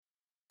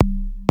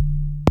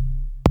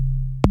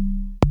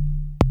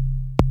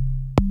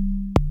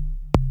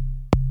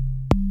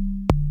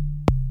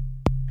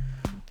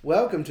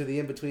Welcome to the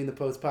In Between the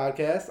Post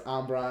podcast.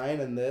 I'm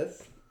Brian, and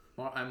this.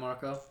 I'm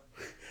Marco.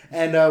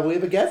 And we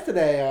have a guest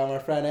today,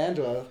 our friend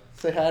Angelo.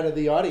 Say hi to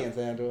the audience,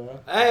 Angelo.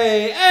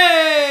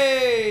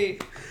 Hey!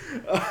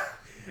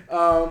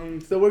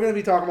 So we're going to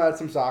be talking about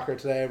some soccer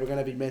today. We're going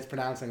to be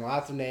mispronouncing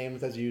lots of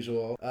names as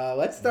usual.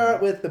 Let's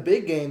start with the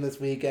big game this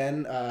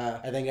weekend.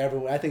 I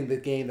think the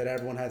game that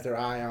everyone has their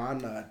eye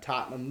on,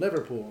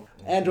 Tottenham-Liverpool.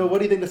 Angelo, what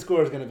do you think the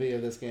score is going to be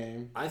of this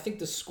game? I think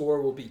the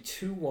score will be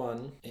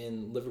 2-1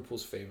 in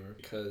Liverpool's favor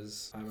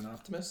because I'm an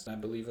optimist and I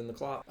believe in the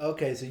Klopp.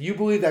 Okay, so you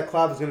believe that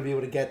Klopp is going to be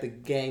able to get the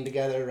gang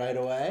together right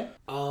away?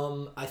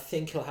 I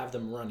think he'll have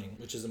them running,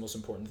 which is the most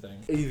important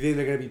thing. You think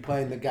they're going to be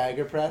playing the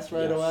Geiger press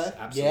right away?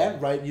 Absolutely. Yeah,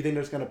 right? You think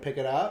they're just going to pick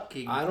it up?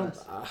 I don't...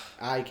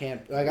 I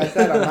can't... Like I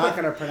said, I'm not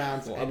going to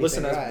pronounce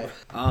anything right.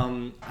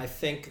 I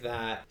think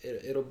that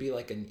it'll be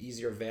like an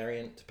easier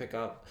variant to pick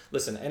up.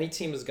 Listen, any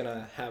team is going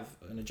to have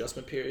an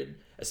adjustment period,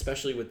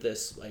 especially with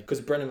this, like,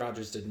 because Brendan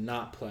Rodgers did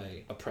not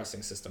play a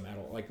pressing system at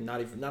all. Like, not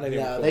even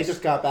close. They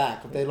just got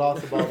back. If they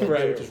lost the ball, they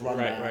would just run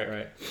back.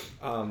 Right.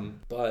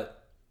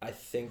 But I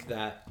think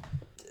that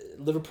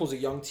Liverpool's a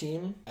young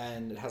team,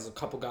 and it has a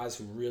couple guys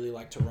who really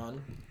like to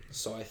run.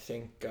 So I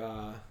think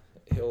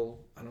he'll...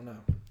 I don't know.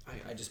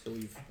 I just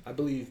believe. I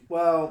believe.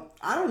 Well,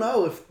 I don't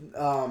know if...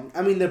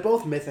 they're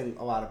both missing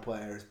a lot of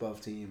players,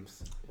 both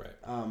teams. Right.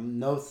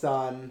 No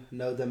Son,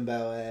 no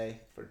Dembele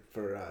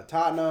for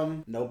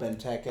Tottenham, no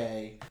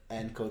Benteke,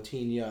 and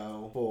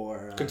Coutinho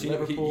for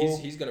Liverpool.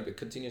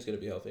 Coutinho's gonna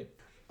be healthy.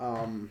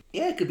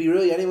 It could be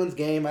really anyone's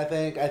game, I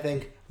think. I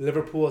think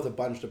Liverpool has a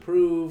bunch to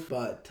prove,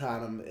 but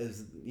Tottenham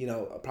is,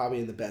 probably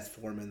in the best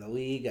form in the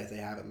league as they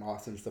haven't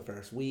lost since the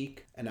first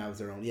week. And that was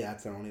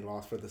that's their only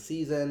loss for the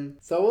season.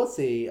 So we'll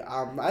see.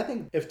 I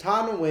think if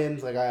Tottenham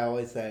wins, like I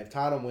always say, if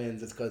Tottenham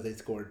wins, it's because they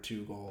scored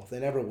 2 goals. They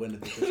never win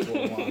if they just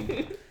score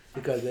 1.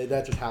 Because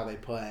that's just how they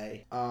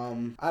play. I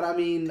don't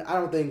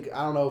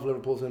know if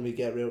Liverpool's going to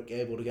be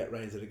able to get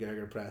ready to the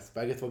Geiger press,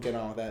 but I guess we'll get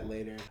on with that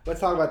later. Let's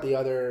talk about the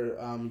other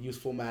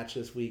useful match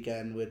this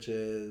weekend, which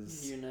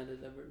is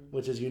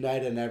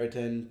United and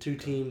Everton, 2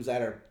 teams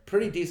that are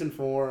pretty decent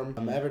form.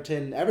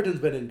 Everton's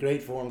been in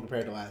great form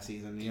compared to last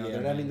season.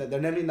 They're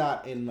never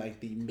not in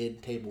like the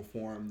mid-table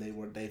form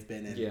they've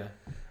been in. Yeah.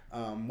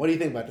 What do you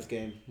think about this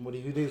game? Who do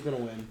you think is going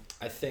to win?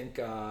 I think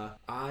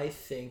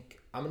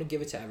I'm going to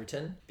give it to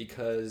Everton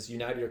because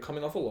United are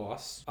coming off a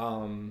loss.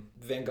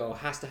 Van Gaal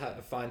has to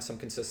find some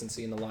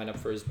consistency in the lineup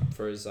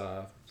for his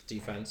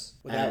defense.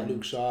 Without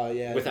Luke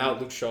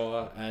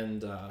Shaw,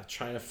 and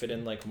trying to fit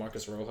in like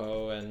Marcus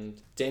Rojo and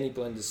Danny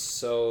Blind is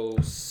so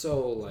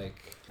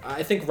like...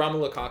 I think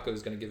Romelu Lukaku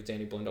is going to give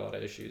Danny Blind a lot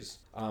of issues.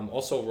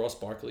 Also, Ross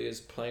Barkley is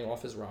playing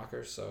off his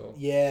rocker, so...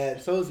 Yeah,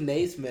 so is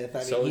Naismith.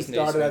 He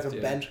started as a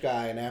bench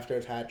guy, and after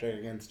his hat-trick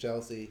against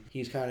Chelsea,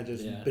 he's kind of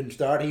just been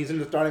starting. He's in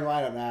the starting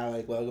lineup now,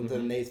 like, welcome to the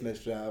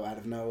Naismith show out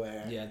of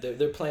nowhere. Yeah,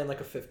 they're playing like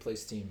a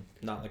 5th-place team,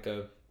 not like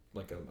a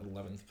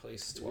 11th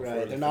place, 12th.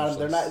 Right, they're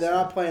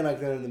not playing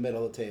like they're in the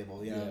middle of the table.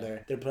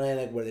 They're playing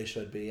like where they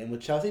should be. And with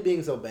Chelsea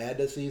being so bad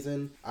this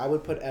season, I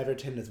would put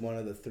Everton as one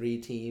of the 3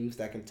 teams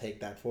that can take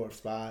that 4th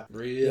spot.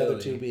 Really? The other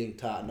 2 being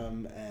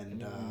Tottenham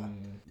and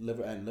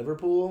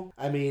Liverpool.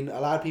 A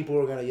lot of people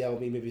are gonna yell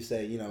at me, maybe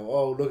say,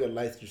 look at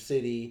Leicester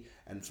City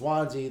and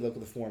Swansea, look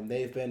at the form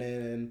they've been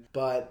in.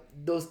 But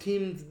those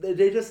teams,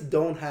 they just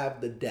don't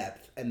have the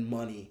depth and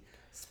money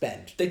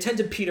spent. They tend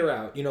to peter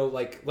out,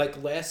 like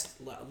last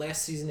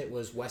season it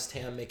was West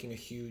Ham making a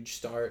huge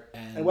start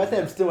and West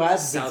Ham still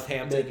has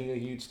Southampton making a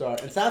huge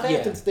start. And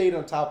Southampton stayed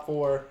on top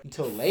 4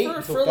 until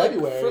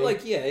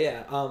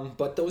February.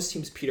 But those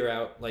teams peter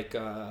out like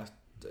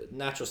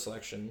natural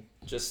selection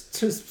just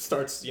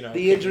starts,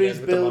 the injuries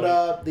build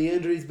up. They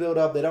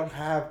don't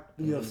have,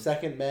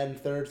 second men,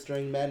 third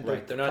string men.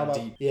 Right, they're not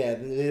deep. Yeah,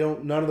 they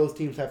don't. None of those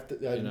teams have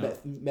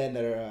men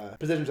that are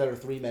positions that are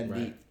 3 men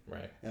deep.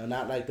 Right.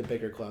 Not like the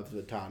bigger clubs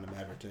with Tottenham,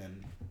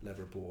 Everton,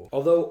 Liverpool.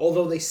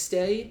 Although they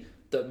stay,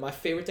 my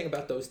favorite thing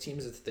about those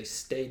teams is that they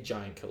stay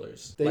giant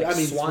killers.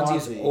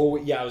 Swansea.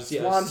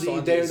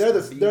 Swansea. They're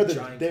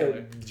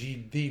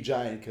the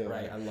giant killer.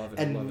 Right, I love it.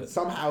 And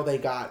somehow they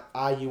got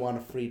IU on a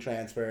free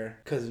transfer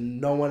because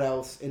no one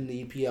else in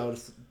the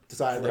EPL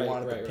decided they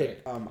wanted to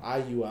pick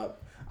IU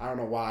up. I don't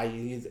know why.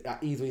 He's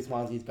easily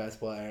Swansea's best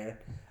player.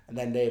 And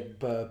then they have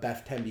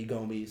Baftembi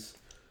Gomes,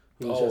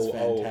 who's just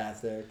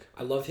fantastic.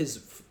 I love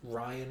his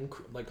lion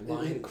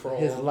crawl.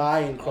 His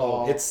lion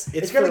crawl.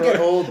 It's gonna get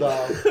old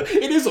though.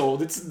 It is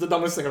old. It's the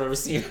dumbest thing I've ever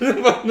seen.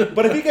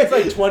 But if he gets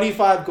like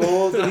 25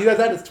 goals and he does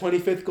that his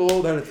 25th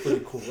goal, then it's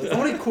pretty cool. It's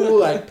only cool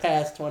like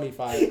past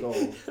 25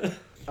 goals.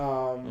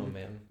 Oh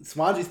man.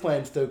 Swansea's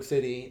playing Stoke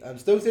City.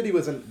 Stoke City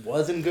was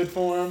in good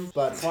form,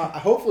 but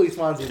hopefully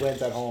Swansea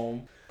wins at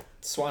home.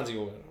 Swansea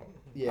will win at home.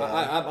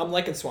 Yeah, I'm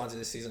liking Swansea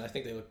this season. I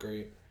think they look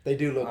great. They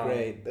do look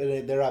great.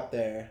 They're up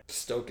there.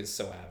 Stoke is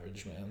so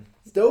average, man.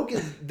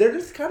 They're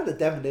just kind of the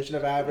definition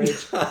of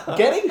average.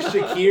 Getting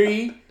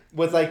Shaqiri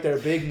was like their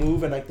big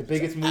move and like the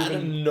biggest move out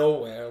of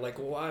nowhere. Like,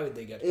 why would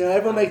they get?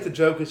 Everyone makes a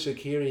joke with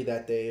Shaqiri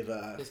that they've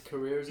his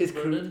career's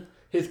inverted.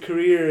 his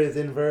career is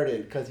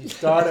inverted because he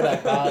started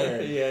at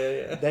Bayern.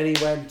 Yeah. Then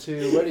he went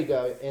to, where did he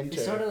go? Inter.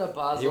 He started at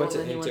Basel, He went to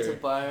then he went Inter. to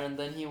Bayern,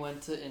 then he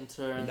went to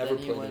Inter, and Never then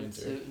he played went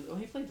Inter. to... Oh,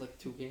 he played like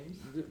 2 games.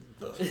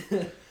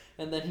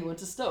 And then he went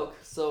to Stoke.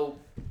 So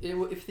if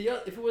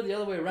it were the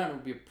other way around, it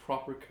would be a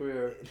proper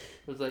career. It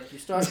was like you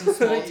start in a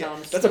small town.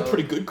 That's Stoke, a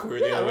pretty good career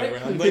the other way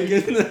right? around. Like,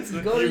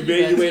 You go to You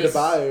made your way to Juventus,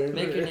 Bayern.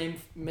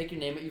 Make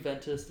your name at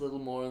Juventus a little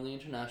more in the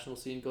international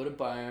scene. Go to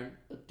Bayern,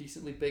 a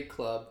decently big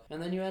club,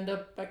 and then you end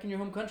up back in your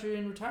home country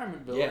in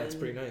retirementville. Yeah, it's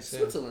pretty nice.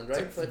 Switzerland,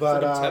 right? It's like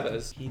But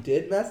Tevez. he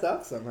did mess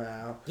up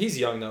somehow. He's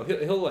young though.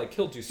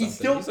 He'll do something. He's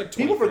still. like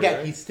People 23, forget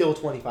right? he's still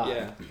 25.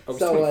 Yeah. Oh, he's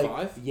So 25?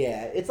 like,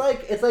 yeah, it's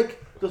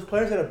like those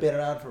players that have been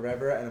around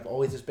forever and have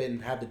always just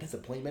have the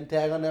disappointment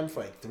tag on them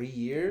for like 3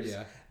 years.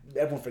 Yeah.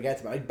 Everyone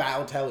forgets about. Like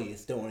Balotelli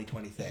is still only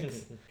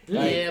 26.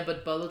 Yeah,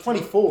 but Balotelli...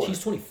 24. He's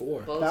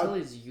 24.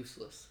 Balotelli is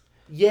useless.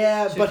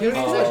 Yeah, but he's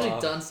here's actually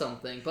done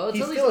something.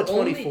 he's still a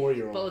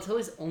 24-year-old.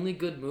 Balotelli's only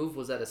good move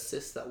was that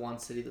assist that won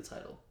City the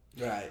title.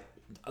 Right.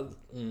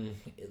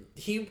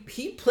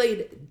 He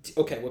played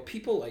okay. What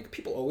people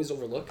always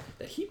overlook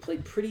that he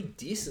played pretty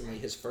decently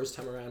his first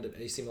time around at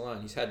AC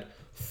Milan. He's had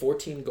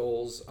 14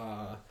 goals.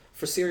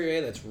 For Serie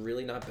A, that's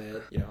really not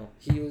bad. You know,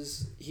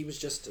 he's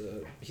just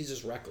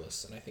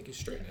reckless, and I think he's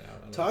straightened it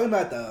out. Talking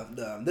about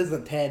the this is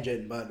a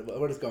tangent, but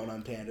we're just going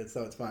on tangent,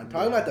 so it's fine.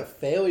 Talking about the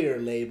failure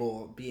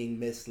label being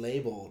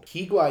mislabeled,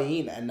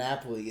 Higuain at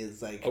Napoli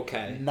is like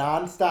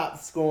nonstop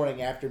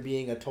scoring after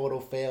being a total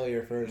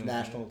failure for his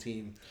national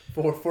team.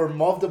 For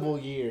multiple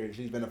years,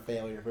 he's been a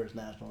failure for his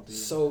national team.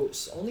 So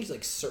only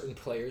like certain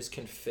players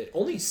can fit.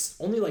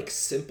 Only like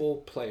simple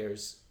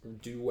players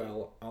do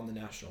well on the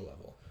national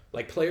level.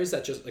 Like players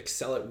that just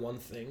excel at one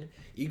thing.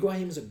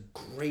 Higuain is a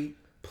great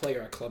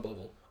player at club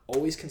level.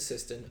 Always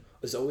consistent.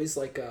 Was always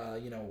like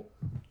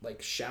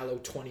like shallow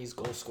 20s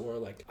goal scorer.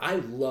 Like I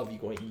love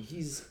Higuain.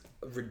 He's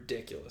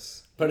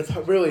ridiculous. But it's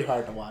really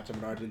hard to watch him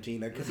in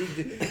Argentina because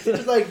he's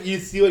just like you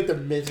see like the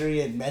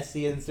misery in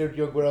Messi and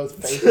Sergio Aguero's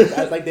faces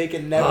as like they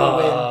can never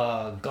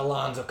win.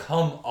 Galante,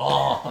 come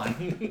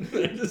on!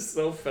 They're just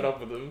so fed up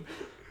with him.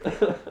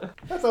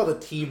 That's all the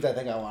teams I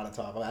think I want to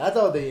talk about. That's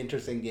all the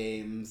interesting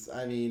games.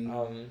 I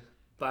mean,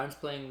 Bayern's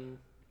playing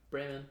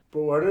Bremen.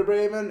 Werder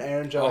Bremen,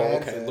 Aaron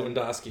Johansson. Oh, okay.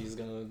 Lewandowski is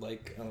gonna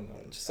like I don't know,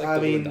 just like I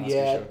the mean, Lewandowski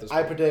yeah, show at this I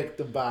point. predict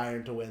the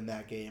Bayern to win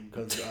that game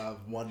because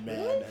of one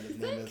man and his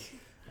name is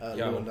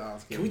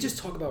Lewandowski. Can we just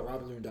talk about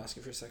Robert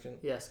Lewandowski for a second?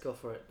 Yes, go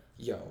for it.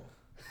 Yo,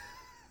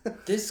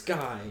 this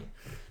guy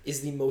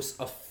is the most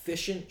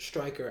efficient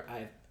striker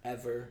I've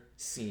ever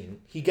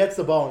seen. He gets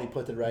the ball and he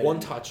puts it right. One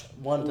in. touch.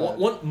 One touch.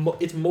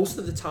 It's most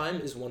of the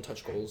time is one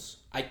touch goals.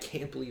 I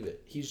can't believe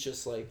it. He's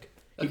just like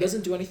he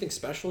doesn't do anything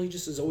special. He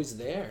just is always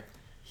there.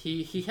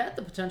 He had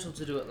the potential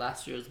to do it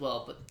last year as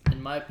well, but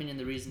in my opinion,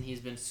 the reason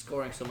he's been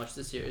scoring so much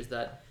this year is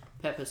that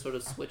Pep has sort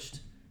of switched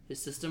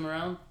his system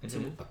around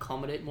to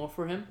accommodate more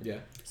for him. Yeah.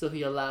 So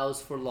he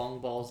allows for long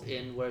balls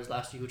in, whereas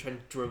last year he would try to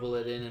dribble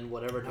it in and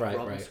whatever to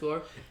rob and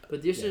score.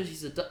 But this year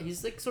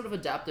he's like sort of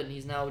adapted and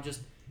he's now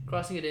just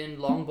crossing it in,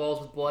 long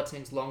balls with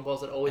Boateng's, long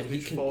balls that always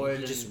reach forward.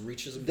 He just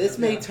reaches them This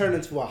down. may turn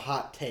into a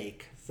hot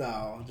take,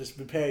 so just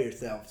prepare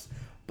yourselves.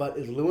 But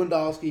is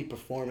Lewandowski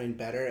performing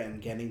better and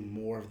getting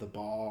more of the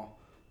ball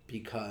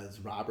because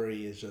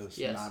Robbery is just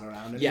not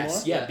around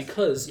anymore? Yes,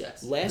 because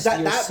last year's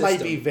that system,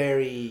 might be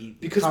very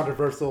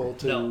controversial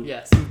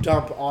to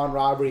dump on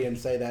Robbery and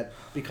say that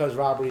because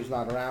Robbery is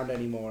not around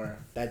anymore,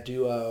 that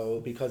duo,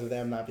 because of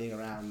them not being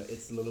around,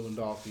 it's the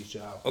Lewandowski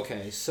show.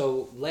 Okay,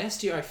 so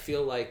last year I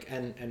feel like,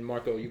 and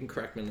Marco, you can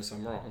correct me unless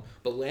I'm wrong,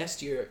 but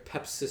last year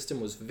Pep's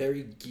system was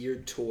very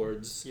geared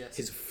towards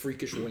his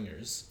freakish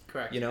wingers.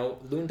 Correct. You know,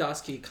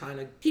 Lewandowski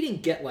he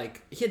didn't get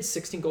he had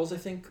 16 goals I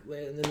think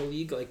in the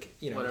league. Like,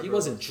 you know, whatever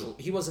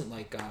he wasn't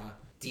like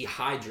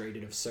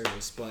dehydrated of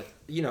service, but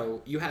you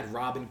know, you had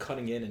Robin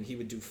cutting in and he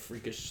would do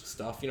freakish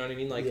stuff. You know what I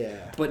mean?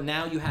 Like, but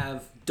now you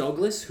have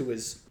Douglas, who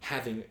is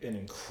having an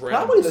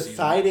incredible probably the season.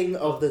 signing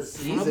of the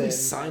season. Probably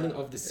signing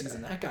of the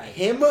season. That guy.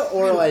 Him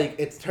or like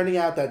it's turning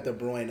out that De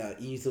Bruyne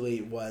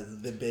easily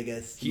was the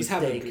biggest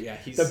mistake.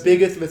 The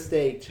biggest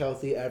mistake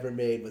Chelsea ever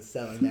made was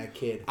selling that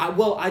kid.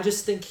 I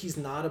just think he's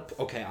not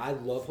I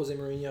love Jose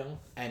Mourinho,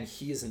 and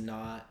he is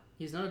not.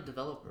 He's not a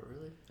developer,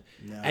 really.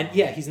 No. And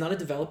he's not a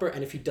developer,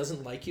 and if he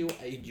doesn't like you,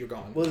 you're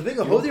gone. Well, the thing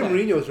is, Jose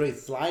Mourinho was really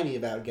slimy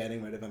about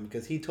getting rid of him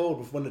because he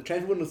told when the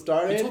transfer window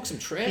started, he talked some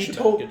trash. He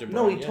about told De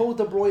Bruyne, he told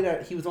De Bruyne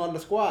that he was on the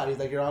squad. He's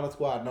like, "You're on the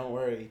squad, don't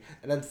worry,"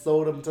 and then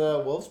sold him to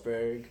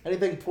Wolfsburg.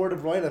 Anything poor De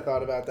Bruyne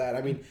thought about that?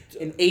 I mean,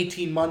 in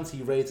 18 months,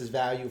 he raised his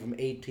value from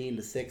 18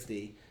 to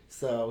 60.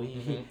 So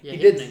he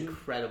did an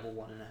incredible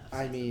 1.5.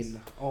 I mean,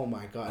 oh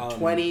my God,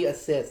 20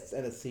 assists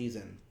in a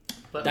season.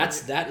 But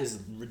that is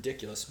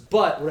ridiculous.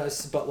 But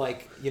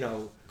like, you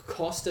know,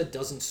 Costa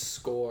doesn't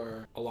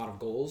score a lot of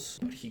goals,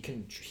 but he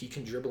can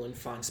dribble in,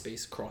 find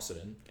space, cross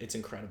it in. It's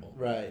incredible.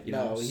 Right. You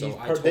know, so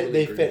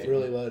they fit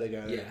really well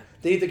together. Yeah.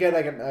 They need to get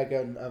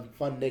a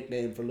fun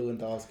nickname for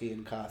Lewandowski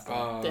and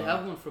Costa. They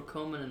have one for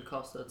Koeman and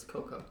Costa. It's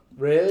Coco.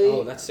 Really?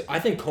 Oh, I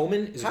think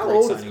Koeman is How a great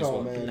old is signing as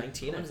well. Koeman?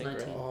 19, I think.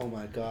 19. Right? Oh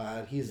my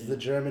God, he's the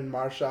German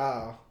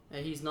Marshal.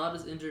 And he's not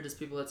as injured as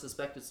people had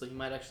suspected, so he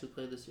might actually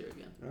play this year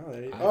again.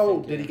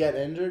 Did he get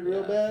injured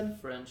real bad?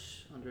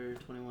 French under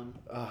 21.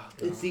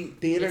 It's the international. It's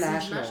the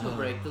international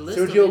break. The list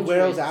Sergio of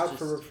Aguero's injuries out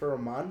is for a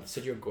month.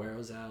 Sergio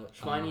Aguero's out.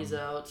 Schweiny's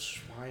out.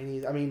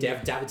 Schweiny's. I mean,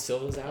 David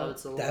Silva's out. David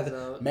Silva's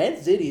out. Man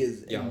City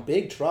is in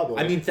big trouble.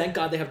 I mean, thank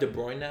God they have De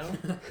Bruyne now,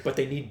 but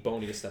they need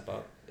Boney to step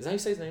up. Is that how you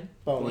say his name?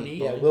 Boney.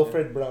 Yeah, Boney.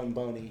 Wilfred Brown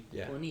Boney.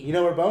 Yeah. Boney. You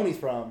know where Boney's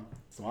from?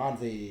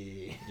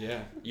 Swansea.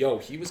 Yeah. Yo,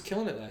 he was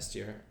killing it last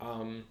year.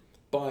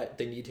 But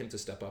they need him to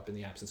step up in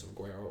the absence of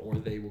Aguero, or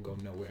they will go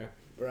nowhere.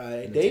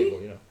 Right.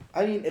 Table, you know.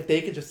 I mean, if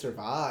they could just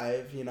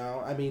survive, you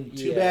know. I mean,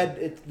 too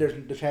bad there's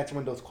the transfer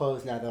window's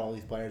closed now that all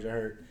these players are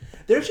hurt.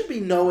 There should be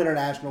no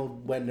international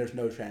when there's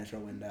no transfer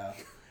window,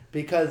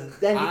 because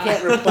then you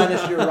can't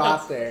replenish your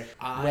roster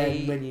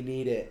when you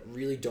need it.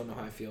 Really don't know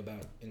how I feel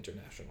about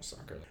international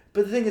soccer.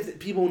 But the thing is,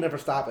 people will never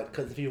stop it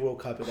because the FIFA World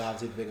Cup is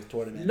obviously the biggest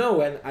tournament.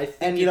 No, and I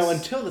think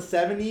until the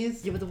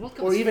 70s, Yeah, but the World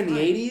Cup or is even fine.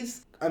 the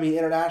 80s, I mean,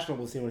 international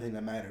was the only thing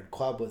that mattered.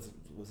 Club was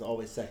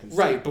always second.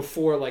 Right,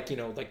 before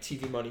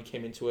TV money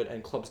came into it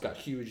and clubs got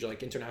huge,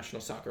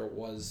 international soccer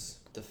was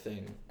the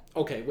thing.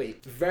 Okay,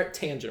 wait, very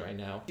tangent right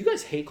now. You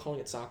guys hate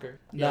calling it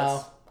soccer?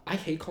 No. I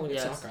hate calling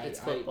it soccer. It's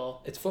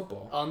football. It's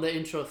football. On the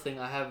intro thing,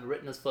 I have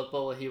written as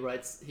football.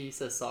 He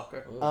says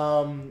soccer.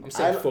 I'm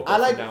saying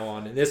football from now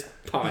on in this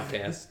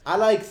podcast. I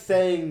like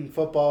saying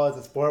football is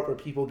a sport where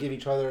people give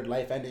each other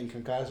life-ending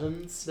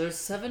concussions. There's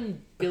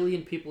 7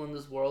 billion people in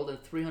this world,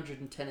 and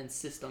 310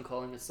 insist on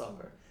calling it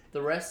soccer.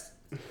 The rest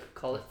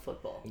call it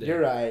football. Yeah.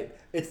 You're right.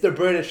 It's the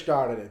British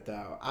started it,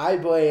 though. I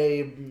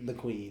blame the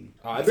Queen.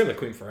 Oh, I blame the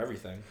Queen for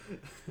everything.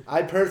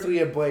 I personally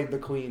have blamed the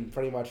Queen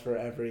pretty much for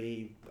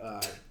every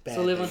bad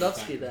So thing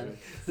Lewandowski then.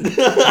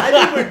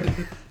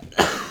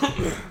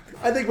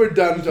 I think we're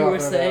done talking. You were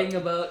saying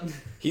about.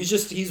 He's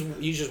just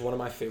one of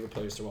my favorite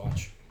players to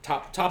watch.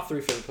 Top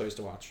 3 favorite players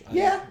to watch.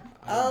 I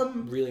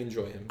really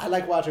enjoy him. I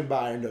like watching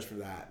Bayern just for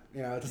that.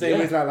 You know, it's the same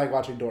reason I like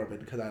watching Dortmund,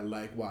 because I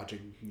like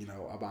watching,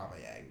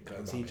 Aubameyang,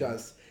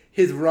 because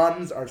his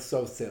runs are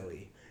so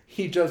silly.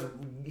 He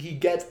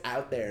gets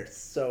out there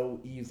so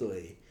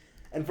easily.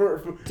 And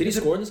did he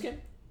score in this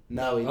game?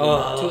 No, he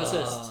didn't. 2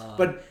 assists.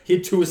 But he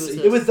had 2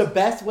 assists. it was the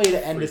best way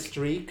to end a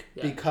streak,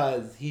 Yeah.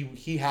 because he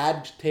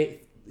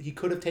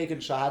could have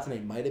taken shots and they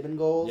might have been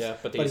goals. Yeah,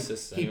 but the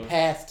assists he anyway.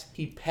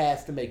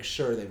 passed to make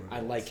sure they were goals. I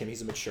like him.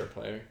 He's a mature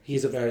player.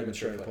 He's a very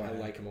mature player. I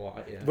like him a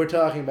lot. Yeah. We're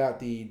talking about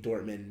the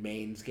Dortmund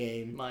Mainz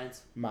game.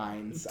 Mines.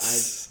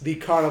 The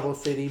Carnival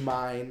City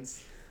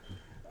Mainz.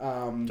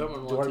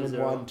 Dortmund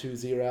won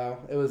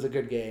 2-0. It was a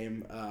good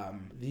game.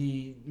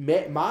 The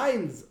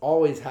Mainz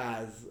always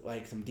has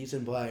some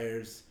decent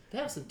players. They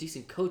have some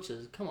decent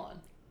coaches. Come on.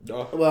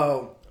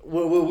 Well,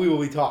 we will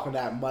be talking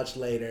that much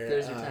later.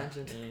 There's your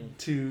tangent.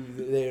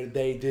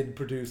 They did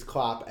produce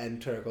Klopp and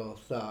Tuchel,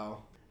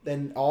 so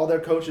then all their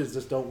coaches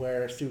just don't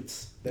wear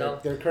suits.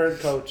 Their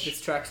current coach.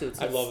 It's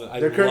tracksuits. I love it.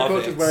 Their current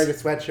coach is wearing a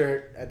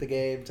sweatshirt at the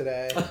game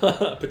today.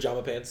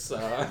 Pajama pants.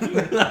 You're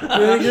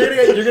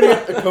gonna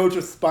get a coach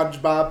with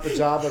SpongeBob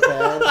pajama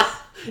pants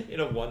in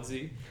a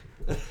onesie.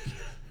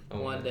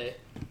 One day.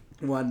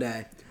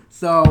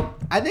 So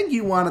I think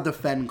you want to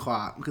defend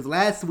Klopp, because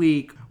last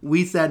week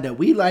we said that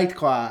we liked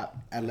Klopp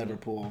at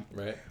Liverpool.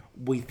 Right.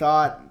 We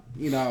thought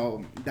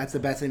that's the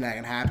best thing that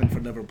can happen for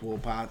Liverpool,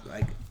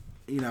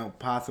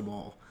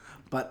 possible.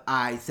 But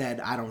I said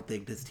I don't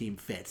think this team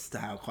fits to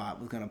how Klopp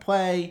was going to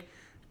play,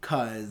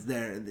 because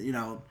they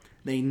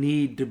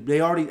need to.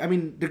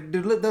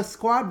 The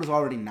squad was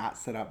already not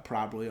set up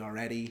properly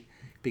already,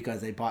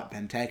 because they bought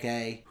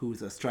Benteke,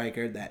 who's a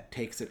striker that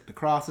takes the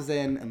crosses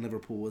in, and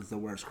Liverpool was the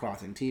worst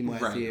crossing team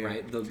last year.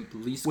 Right. The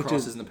least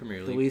crosses in the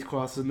Premier League. The least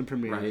crosses in the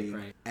Premier League.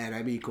 Right. And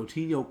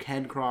Coutinho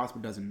can cross,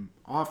 but doesn't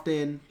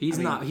often. He's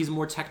not. He's a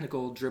more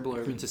technical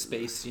dribbler into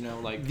space.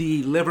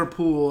 The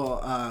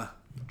Liverpool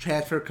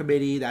transfer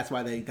committee. That's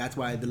why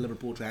the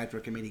Liverpool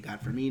transfer committee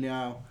got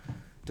Firmino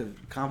to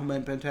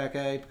complement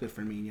Benteke, because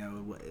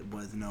Firmino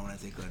was known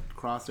as a good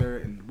crosser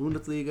in the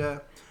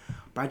Bundesliga.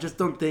 But I just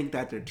don't think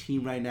that their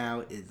team right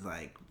now is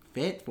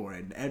fit for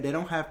it. And they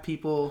don't have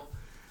people.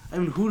 I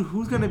mean,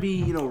 who's gonna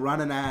be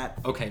running at?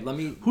 Okay, let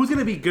me. Who's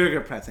gonna be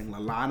Gerger pressing?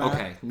 Lallana.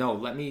 Okay, no,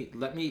 let me.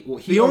 Well,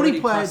 The only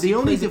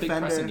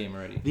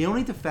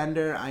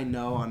defender I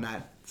know on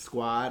that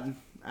squad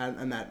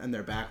and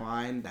their back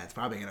line that's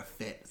probably gonna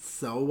fit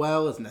so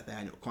well is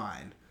Nathaniel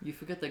Klein. You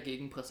forget that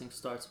gegenpressing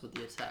starts with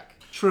the attack.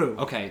 True.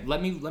 Okay,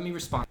 let me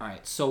respond. All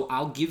right, so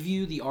I'll give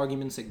you the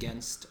arguments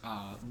against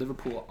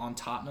Liverpool on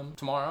Tottenham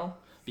tomorrow,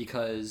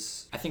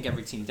 because I think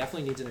every team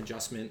definitely needs an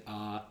adjustment.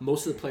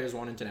 Most of the players were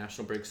on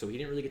international break, so he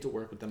didn't really get to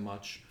work with them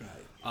much.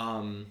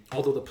 Right.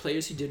 Although the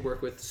players he did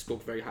work with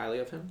spoke very highly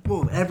of him.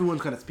 Well,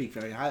 everyone's going to speak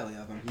very highly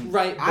of him.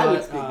 Right. I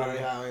would speak very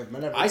highly of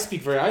him. I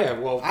speak very highly of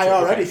him. Well, I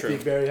already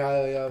speak very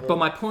highly of him. But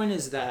my point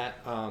is that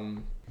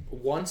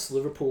once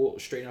Liverpool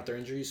straighten out their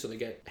injuries, so they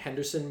get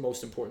Henderson,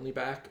 most importantly,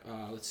 back.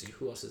 Let's see,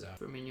 who else is out?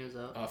 Firmino's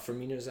out.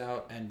 Firmino's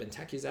out and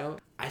Benteke's out.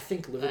 I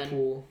think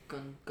Liverpool...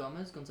 And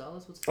Gonzalez?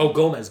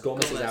 Gomez.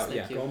 Gomez is out,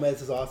 yeah.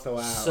 Gomez is also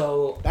out.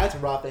 So... That's a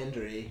rough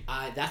injury.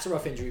 That's a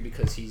rough injury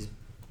because he's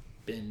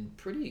been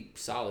pretty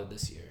solid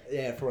this year.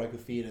 Yeah, for like a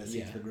fetus,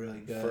 he's been really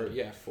good.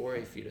 For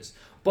a fetus.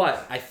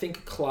 But I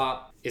think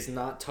Klopp is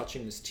not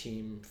touching this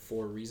team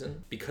for a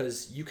reason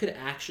because you could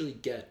actually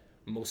get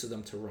most of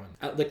them to run.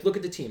 Look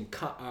at the team.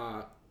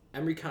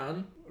 Emery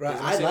Khan. Right,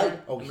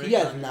 he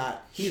has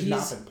not. He's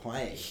not been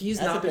playing.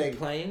 He's not been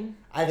playing.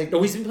 I think.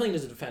 No, he's been playing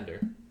as a defender.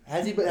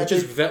 Has he been? Which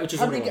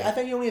is annoying. I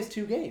think he only has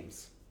 2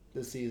 games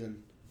this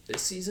season.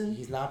 This season?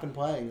 He's not been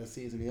playing this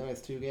season. He only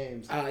has 2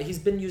 games. He's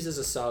been used as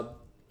a sub.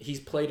 He's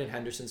played in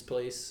Henderson's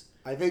place.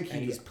 I think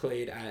he's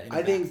played in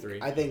the back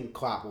 3. I think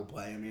Klopp will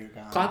play him here.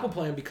 Klopp will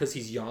play him because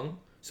he's young,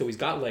 so he's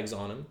got legs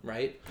on him,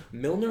 right?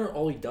 Milner,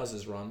 all he does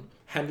is run.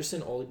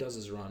 Henderson, all he does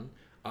is run.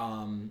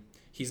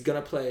 He's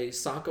gonna play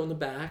Sacco in the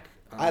back.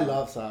 I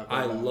love Sacco.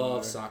 I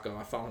love Sacco.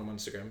 I follow him on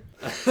Instagram.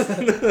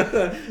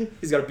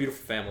 He's got a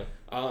beautiful family.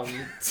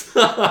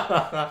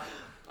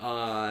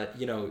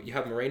 You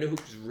have Moreno,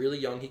 who's really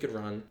young. He could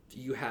run.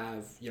 You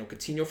have,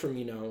 Coutinho,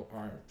 Firmino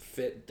are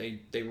fit.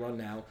 They run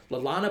now.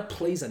 Lallana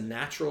plays a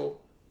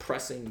natural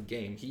pressing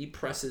game. He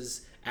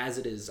presses as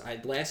it is.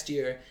 Last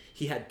year,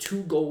 he had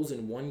 2 goals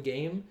in one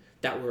game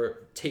that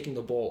were taking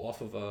the ball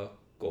off of a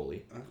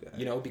goalie.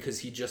 Okay. Because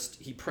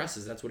he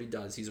presses. That's what he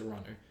does. He's a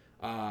runner.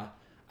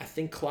 I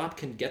think Klopp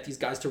can get these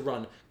guys to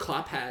run.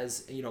 Klopp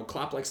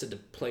likes to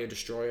play a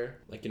destroyer,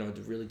 a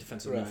really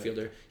defensive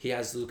midfielder. He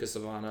has Lucas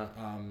Savana.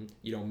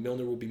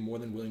 Milner will be more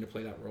than willing to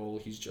play that role.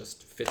 He's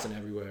just fits in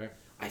everywhere.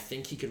 I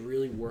think he could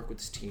really work with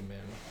this team, man.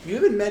 You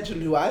even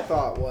mentioned who I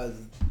thought was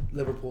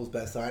Liverpool's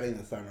best signing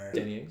this summer.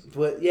 Danny Ings.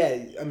 But yeah,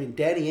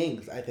 Danny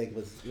Ings, I think,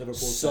 was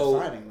Liverpool's best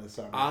signing this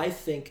summer. I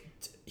think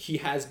he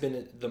has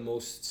been the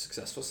most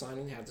successful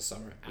signing they had this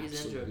summer.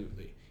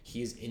 Absolutely.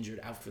 He is injured,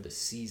 out for the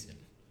season.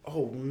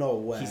 Oh, no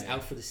way. He's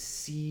out for the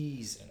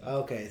season.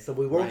 Okay, so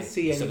we won't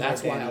see any. So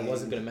that's why I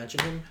wasn't going to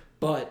mention him.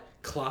 But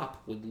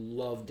Klopp would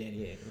love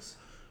Danny Ings.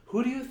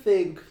 Who do you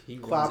think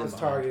Klopp is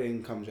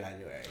targeting come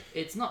January?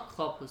 It's not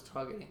Klopp who's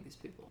targeting these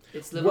people.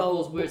 It's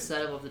Liverpool's weird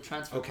setup of the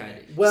transfer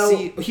committee. Well,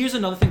 see, here's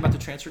another thing about the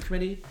transfer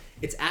committee.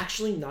 It's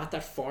actually not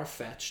that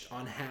far-fetched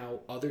on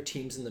how other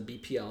teams in the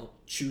BPL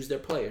choose their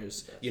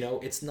players. Yes.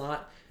 It's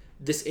not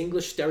this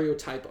English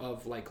stereotype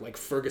of like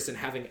Ferguson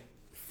having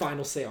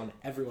final say on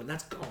everyone.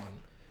 That's gone.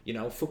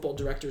 Football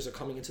directors are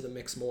coming into the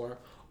mix more.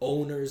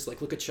 Owners,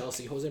 look at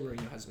Chelsea. Jose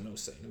Mourinho has no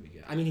say in who we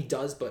get. He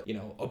does, but,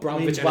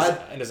 Abramovich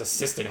and his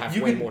assistant have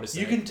way more to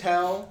say. You can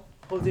tell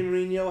Jose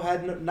Mourinho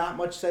had not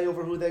much say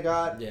over who they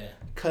got. Yeah.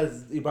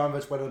 Because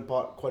Abramovich went and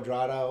bought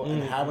Cuadrado.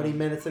 And how many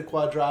minutes did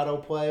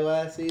Cuadrado play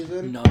last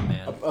season? None,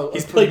 man.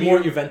 He's played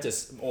more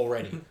Juventus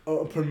already.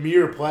 A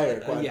premier player,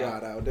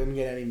 Cuadrado. Didn't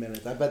get any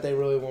minutes. I bet they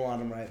really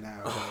want him right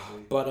now.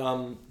 But,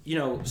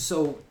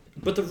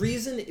 But the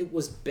reason it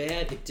was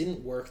bad, it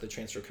didn't work, the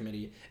transfer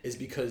committee, is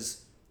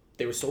because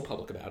they were so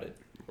public about it,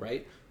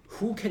 right?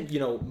 Who can,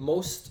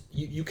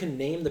 you can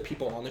name the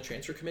people on the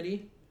transfer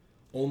committee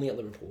only at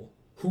Liverpool.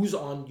 Who's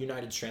on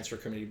United's transfer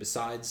committee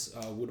besides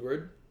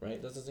Woodward,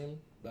 right? That's his name?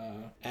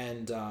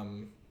 And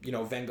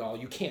Van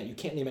Gaal. You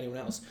can't name anyone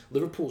else.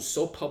 Liverpool's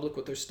so public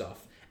with their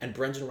stuff, and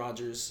Brendan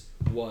Rodgers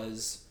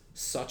was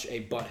such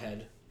a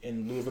butthead,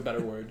 in lieu of a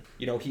better word.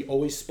 He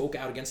always spoke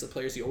out against the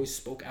players. He always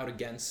spoke out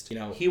against,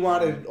 He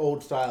wanted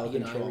old style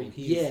control.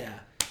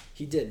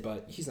 He did,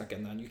 but he's not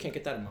getting that. You can't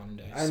get that in modern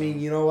day. I mean,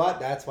 you know what?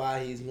 That's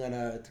why he's going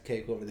to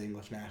take over the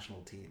English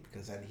national team,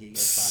 because then he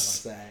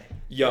gets final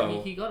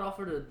say. He got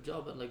offered a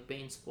job at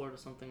Bain Sport or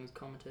something as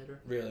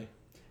commentator. Really?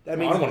 I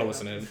don't want to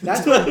listen to him.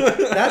 That's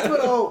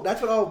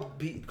what all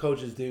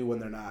coaches do when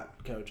they're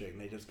not coaching.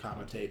 They just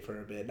commentate for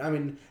a bit.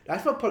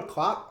 That's what put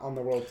Klopp on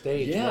the world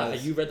stage. Yeah,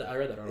 you read that. I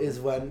read that article. Is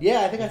when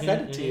I think I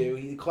sent it to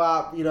you.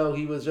 Klopp,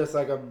 he was just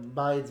like a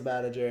Mainz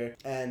manager,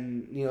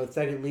 and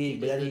second league,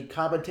 but then he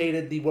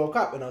commentated the World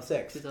Cup in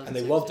 2006, and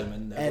they loved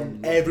him,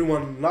 and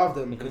everyone loved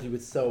him because he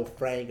was so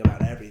frank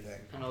about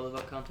everything. And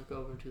Oliver Kahn took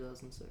over in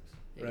 2006.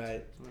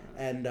 Right.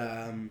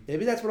 And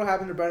maybe that's what'll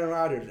happen to Brendan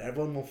Rodgers.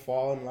 Everyone will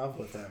fall in love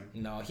with him.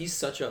 No, he's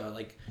such a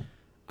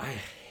I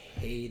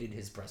hated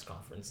his press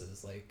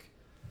conferences.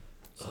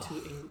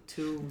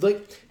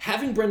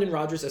 Having Brendan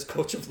Rodgers as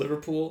coach of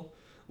Liverpool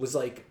was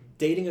like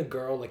dating a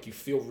girl you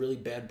feel really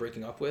bad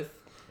breaking up with,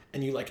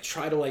 and you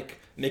try to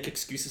make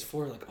excuses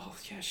for her, oh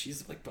yeah,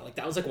 she's but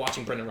that was like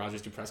watching Brendan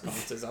Rodgers do press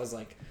conferences. I was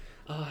like,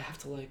 oh, I have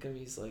to like him.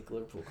 He's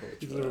Liverpool coach.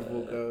 He's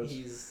Liverpool coach.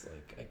 He's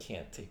I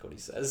can't take what he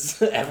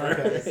says ever.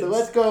 Okay, so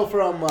let's go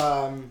from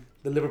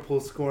the Liverpool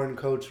scoring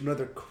coach,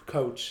 another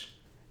coach,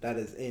 that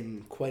is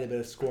in quite a bit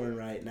of scoring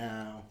right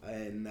now,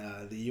 and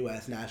the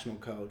U.S. national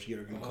coach,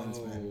 Jurgen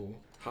Klinsmann.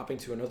 Hopping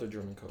to another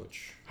German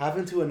coach.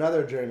 Hopping to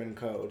another German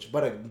coach,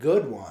 but a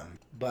good one.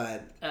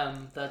 But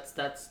that's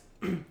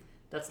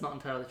that's not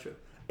entirely true.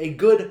 A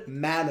good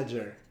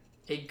manager.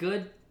 A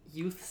good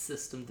youth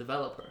system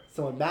developer.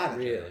 So a manager.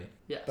 Really?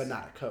 Yes. But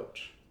not a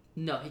coach.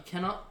 No, he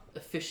cannot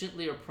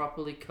efficiently or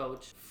properly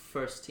coach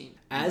first team.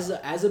 As a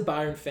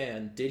Bayern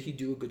fan, did he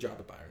do a good job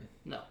at Bayern?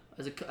 No.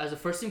 As a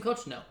first team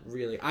coach, no.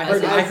 Really?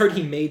 I heard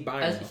he made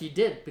Bayern. He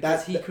did,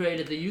 because he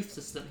created the youth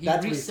system. He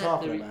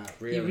reset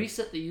Really? He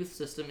reset the youth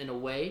system in a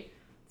way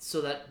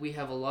so that we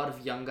have a lot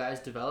of young guys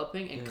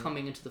developing and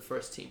coming into the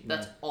first team.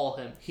 That's all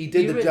him. He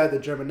did the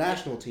German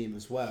national team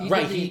as well.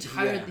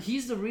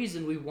 He's the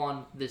reason we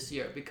won this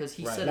year, because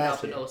he set it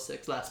up in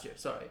 2006, last year,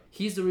 sorry.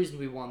 He's the reason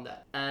we won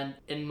that. And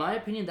in my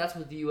opinion, that's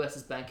what the US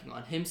is banking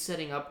on. Him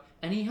setting up,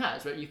 and he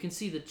has, right? You can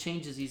see the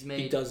changes he's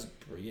made. He does,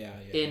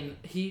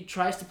 He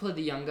tries to play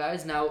the young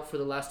guys. Now, for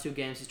the last 2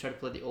 games, he's tried to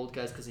play the old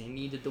guys because he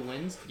needed the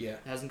wins. Yeah. It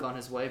hasn't gone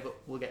his way, but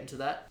we'll get into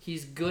that.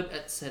 He's good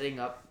at setting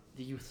up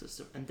the youth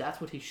system, and that's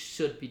what he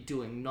should be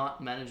doing, not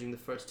managing the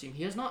first team.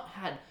 He has not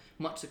had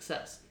much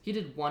success. He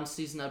did 1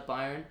 season at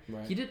Bayern.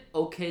 Right. He did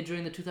okay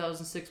during the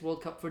 2006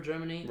 World Cup for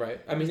Germany. Right.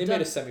 I mean, they made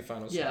a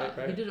semifinals. Yeah,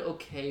 right? he did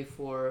okay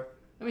for...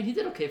 he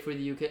did okay for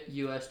the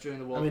US during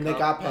the World Cup. They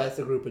got past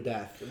the group of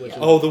death.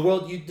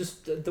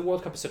 The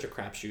World Cup is such a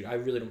crapshoot. I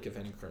really don't give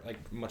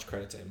much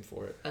credit to him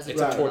for it. It's a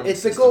tournament.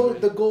 It's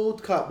the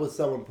Gold Cup was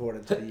so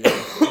important to the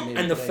US.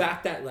 And the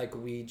fact that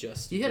we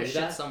just he had a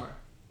shit summer.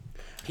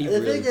 He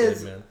really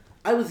did, man.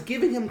 I was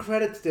giving him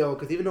credit still,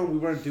 because even though we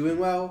weren't doing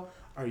well,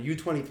 our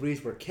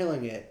U23s were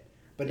killing it.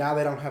 But now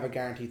they don't have a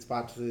guaranteed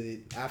spot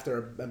after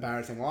an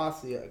embarrassing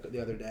loss the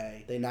other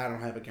day. They now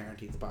don't have a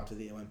guaranteed spot to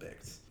the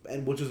Olympics,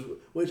 and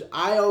which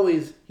I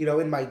always,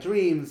 in my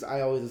dreams,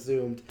 I always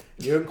assumed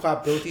Jurgen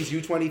Klopp built these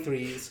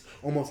U23s.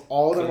 Almost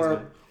all of them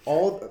are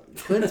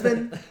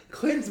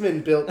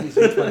Klinsmann built these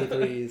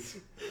U23s.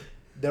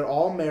 They're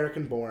all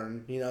American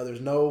born.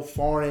 There's no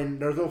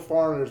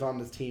foreigners on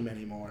this team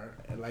anymore,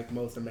 like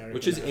most American.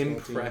 Which is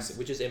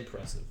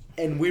impressive.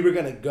 And we were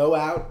gonna go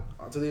out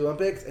to the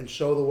Olympics and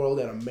show the world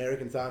that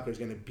American soccer is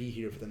gonna be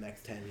here for the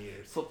next 10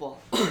 years. Football.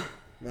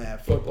 Yeah,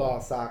 football,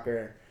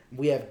 soccer.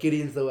 We have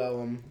Gideon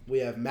Zalewem. We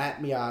have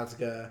Matt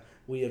Miazga.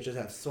 We just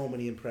have so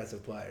many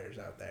impressive players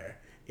out there.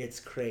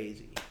 It's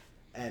crazy.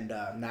 And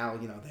now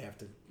they have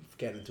to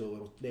They have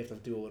to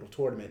do a little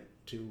tournament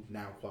to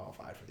now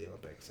qualify for the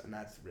Olympics, and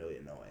that's really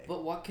annoying.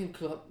 But what can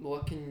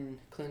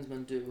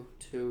Klinsmann do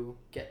to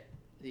get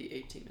the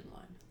A team in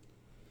line?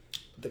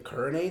 The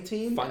current A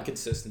team? Find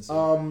consistency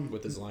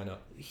with his lineup.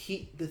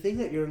 The thing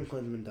that Jurgen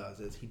Klinsmann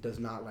does is he does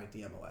not like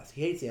the MLS.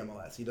 He hates the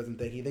MLS. He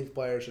thinks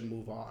players should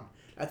move on.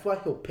 That's why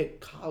he'll pick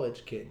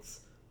college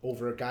kids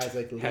over guys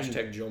like Lee.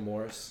 # Joe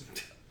Morris.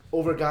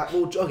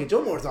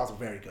 Joe Morris is also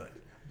very good.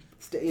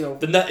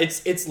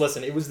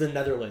 Listen, it was the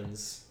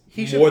Netherlands.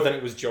 More than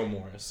it was Joe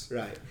Morris.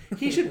 Right.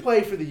 He should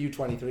play for the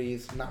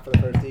U23s, not for the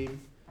first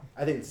team.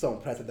 I think it's so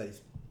impressive that he's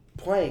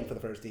playing for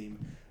the first team.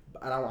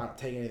 I don't want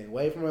to take anything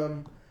away from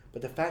him.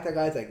 But the fact that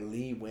guys like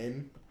Lee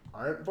Win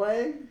aren't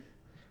playing,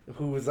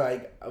 who is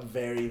a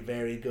very,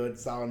 very good,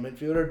 solid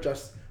midfielder,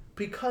 just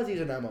because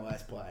he's an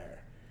MLS player.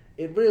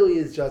 It really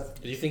is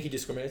just... Do you think he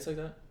discriminates like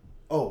that?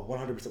 Oh,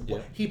 100%.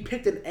 Yeah. He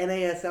picked an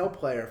NASL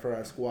player for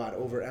our squad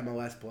over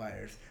MLS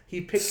players.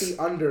 He picked the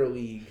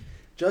underleague.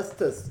 Just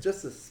to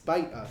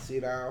spite us, He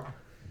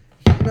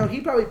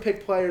probably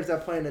picked players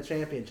that play in the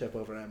championship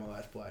over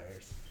MLS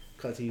players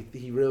because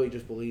he really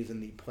just believes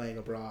in the playing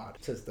abroad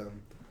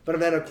system. But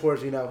then, of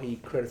course, he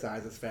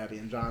criticizes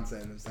Fabian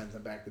Johnson and sends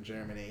him back to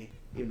Germany,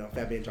 even though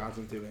Fabian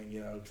Johnson's doing,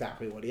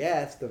 exactly what he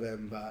asked of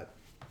him. But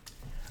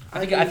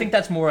I think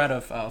that's more out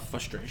of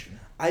frustration.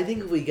 I think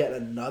if we get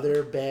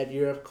another bad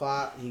year of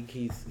Klopp,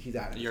 he's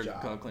out of his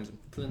job.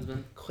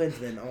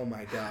 Klinsmann, oh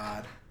my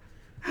God.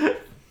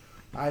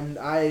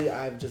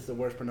 I'm just the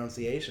worst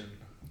pronunciation.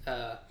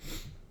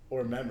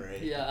 Or memory.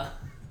 Yeah.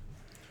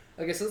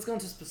 Okay, so let's go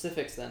into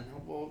specifics then.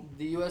 Well,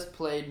 the U.S.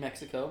 played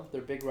Mexico,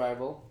 their big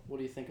rival. What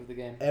do you think of the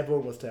game?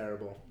 Everyone was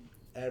terrible.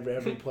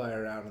 Every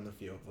player out on the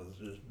field was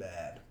just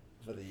bad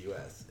for the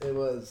U.S.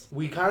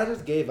 We kind of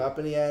just gave up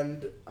in the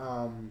end.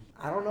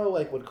 I don't know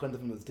what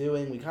Klinsmann was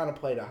doing. We kind of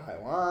played a high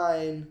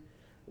line.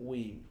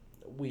 We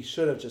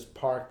should have just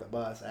parked the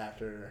bus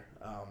after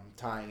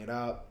tying it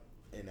up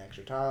in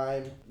extra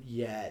time,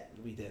 yet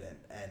we didn't,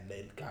 and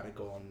they got it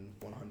going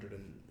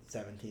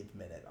 117th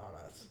minute on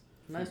us.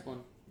 Nice one.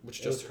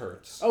 Which just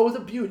hurts. Oh, it was a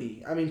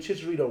beauty. I mean,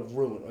 Chicharito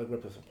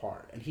ripped us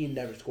apart, and he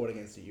never scored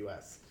against the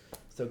U.S.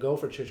 So go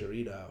for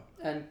Chicharito.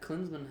 And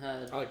Klinsmann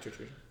had... I like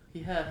Chicharito.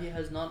 He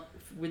has not,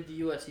 with the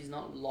U.S., he's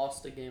not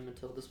lost a game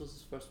until... This was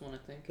his first one, I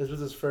think. This was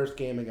his first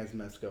game against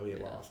Mexico he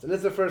had lost. And this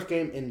is the first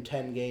game in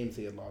 10 games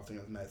he had lost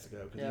against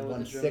Mexico, because he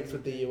won 6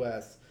 with the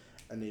U.S.,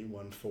 and he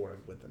won 4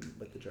 with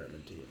the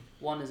German team.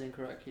 1 is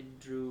incorrect. He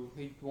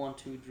won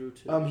 2, drew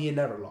 2. He had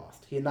never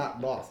lost. He had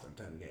not lost in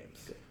 10 games.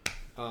 Okay.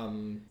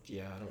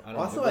 Yeah, I don't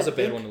Also, know. It was a bad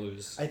think- one to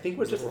lose. I think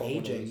we're It was just a wrong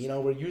one to aging. lose. You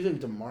know, we're using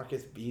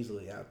DeMarcus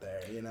Beasley out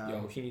there. You know,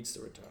 Yo, he needs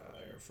to retire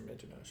from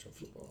international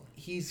football.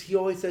 he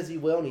always says he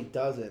will and he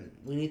doesn't.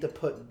 We need to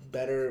put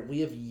better. We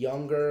have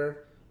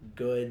younger,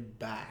 good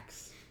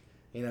backs.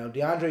 You know,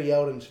 DeAndre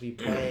Yeldon should be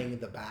playing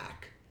the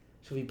back.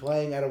 Should be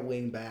playing at a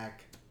wing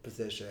back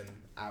position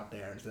out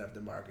there instead of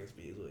DeMarcus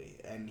Beasley.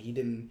 And he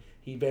didn't.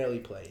 He barely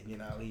played. You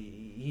know,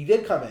 he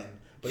did come in,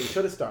 but he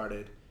should have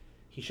started.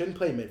 He shouldn't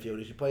play midfield.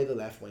 He should play the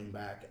left wing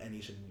back, and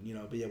he should, you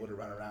know, be able to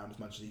run around as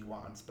much as he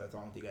wants, but as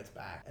long as he gets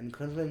back. And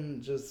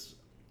Klinsmann just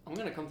I'm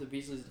gonna come to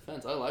Beasley's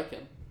defense. I like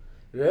him.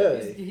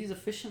 really. He's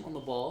efficient on the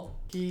ball.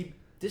 He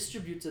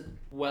distributes it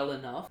well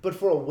enough. But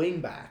for a wing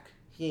back,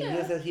 he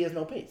Yeah. he has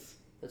no pace.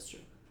 That's true.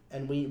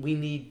 And we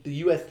need the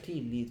U.S.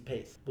 team needs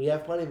pace. We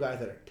have plenty of guys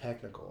that are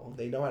technical.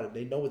 They know what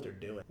they're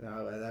doing. You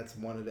know, that's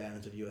one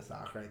advantage of U.S.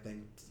 soccer. I think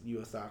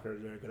U.S. soccer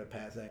is very good at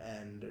passing,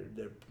 and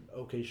they're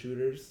okay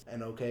shooters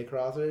and okay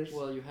crossers.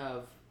 Well, you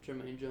have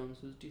Jermaine Jones,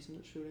 who's decent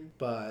at shooting.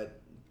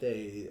 But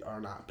they are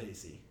not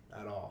pacey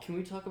at all. Can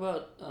we talk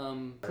about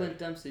Clint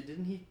Dempsey?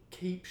 Didn't he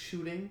keep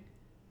shooting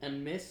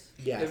and miss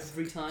Yes.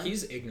 every time?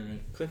 He's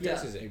ignorant. Clint Yeah.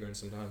 Dempsey's ignorant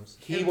sometimes.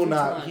 He Every will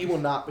not. time. He will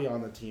not be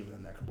on the team in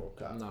the next World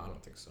Cup. No, I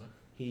don't think so.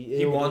 He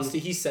He will wants be-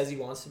 to. He says he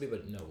wants to be,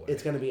 but no way.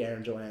 It's going to be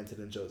Aaron Johansson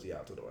and Josie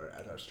Altidore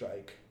as our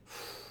strike.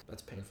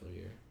 That's painful to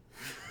hear.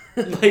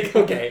 Like,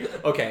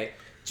 okay.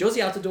 Josie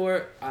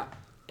Altidore,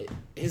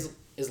 his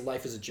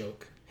life is a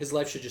joke. His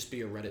life should just be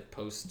a Reddit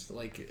post.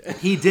 Like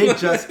He did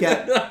just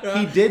get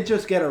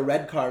a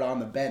red card on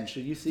the bench.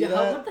 Did you see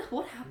that?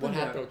 What happened? What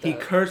there? happened with He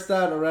that? cursed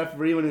out a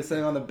referee when he was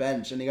sitting on the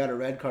bench, and he got a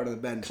red card on the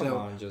bench. Come so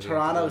on, Josie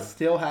Toronto Altidore.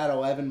 still had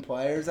 11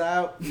 players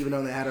out, even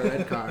though they had a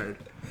red card.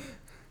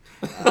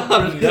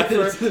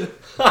 Never.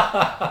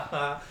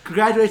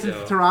 Congratulations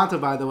Yo. to Toronto,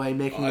 by the way,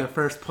 making their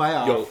first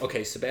playoff. Yo,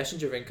 okay, Sebastian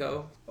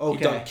Javinko.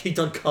 Okay. He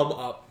done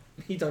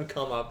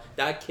come up.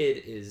 That kid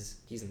he's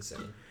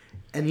insane.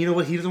 And you know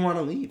what? He doesn't want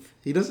to leave.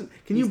 He doesn't.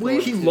 Can you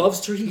believe? He loves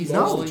to. He He's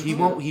loves No, to. he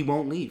won't. He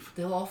won't leave.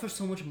 They'll offer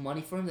so much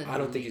money for him that I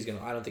don't think he's gonna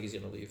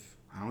leave.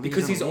 I don't think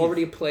Because he's gonna leave.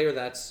 already a player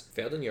that's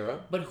failed in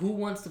Europe. But who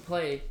wants to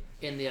play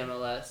in the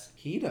MLS?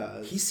 He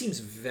does. He seems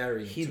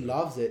very. He into it.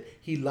 loves it.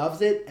 He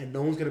loves it, and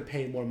no one's gonna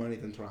pay more money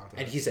than Toronto.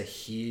 And he's a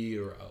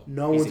hero.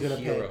 no He's one's a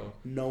gonna hero.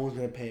 pay. No one's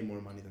gonna pay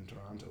more money than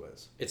Toronto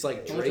is. It's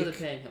like How much are they Drake.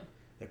 paying him?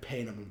 They're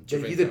paying him.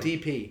 Javinko. He's a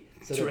DP.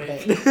 So they're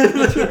Drake.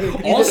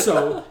 paying.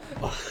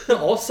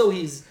 Also,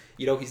 he's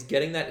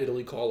getting that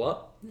Italy call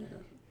up, Yeah.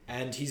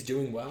 and he's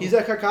doing well. He's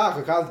like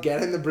Kaká. Kaká's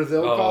getting the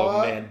Brazil call Oh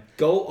up. man,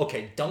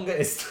 Dunga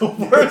is the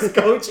worst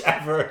coach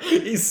ever.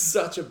 He's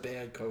such a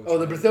bad coach. Oh, the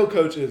man. Brazil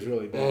coach is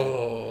really bad.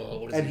 Oh,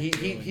 what is And he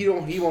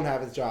doing? he won't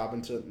have his job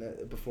until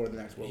before the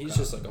next World He's Cup.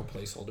 just like a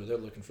placeholder. They're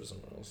looking for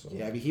someone else. So.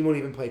 Yeah, I mean, he won't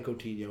even play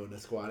Coutinho in the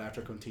squad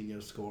after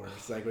Coutinho scores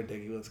like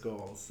ridiculous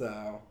goals.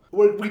 So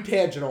we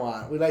tangent a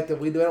lot. We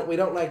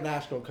don't like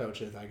national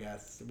coaches, I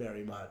guess,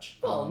 very much.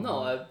 Well,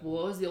 no.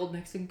 What was the old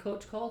Mexican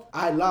coach called?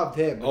 I loved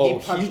him. But Oh,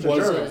 he punched he the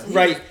was Germans. He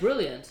Right. was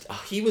brilliant.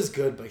 He was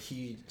good, but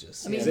he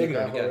just I mean, he's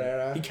ignorant Miguel again.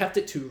 Herrera. He kept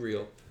it too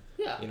real.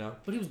 Yeah. You know,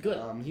 But he was good.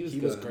 He was he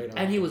good. was great.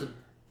 And he was a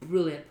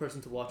brilliant person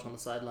to watch on the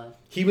sideline.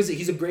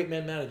 He's a great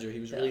man manager. He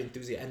was really Yeah.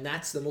 enthusiastic, and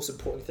that's the most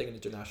important thing at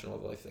international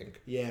level, I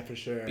think, Yeah, for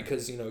sure.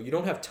 because you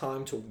don't have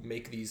time to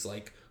make these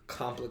like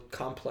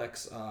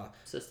complex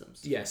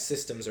Systems.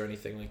 systems or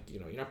anything like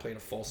you're not playing a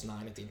false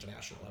nine at the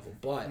international level.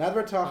 But now that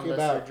we're talking Unless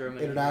about you're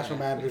Germany. international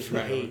Yeah. managers we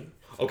Right. hate.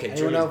 okay, Anyone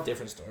Germany's a else-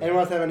 different story. Anyone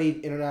else have any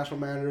international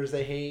managers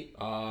they hate?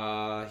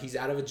 He's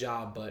out of a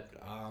job, but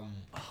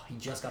he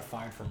just got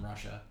fired from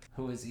Russia.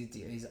 Who is he?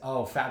 He's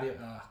Fabio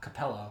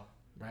Capello,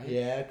 right?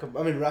 Yeah,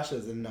 I mean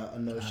Russia's a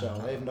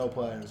no-show. They have no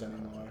players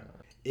anymore.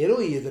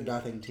 Italy is a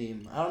nothing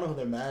team. I don't know who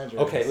their manager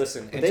is. Okay,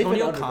 listen, But they've been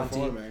Antonio Conte.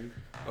 underperforming.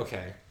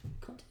 Okay,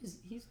 Conte's,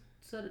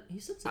 he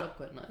sets it up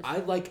quite nice. I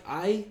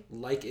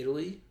like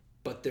Italy,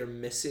 but they're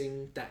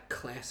missing that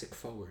classic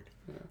forward.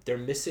 Yeah. They're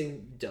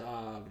missing.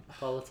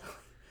 Volatile.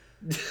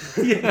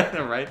 Yeah,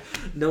 right.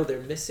 No, they're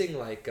missing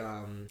like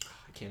I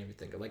can't even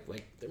think of like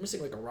they're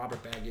missing like a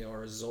Robert Baggio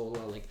or a Zola.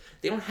 Like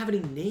they don't have any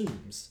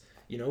names.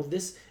 They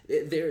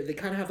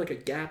kind of have like a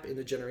gap in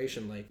the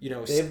generation. Like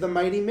They have the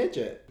mighty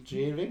midget,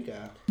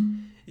 Giovinco.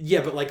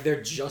 yeah, but like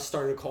they're just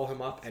starting to call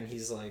him up, and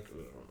he's like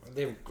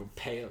they have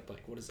Pele.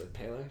 Like what is it,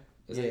 Pele?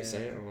 Is that how you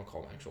say it? I don't want to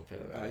call him actual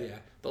Pele. Yeah,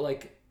 but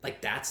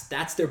like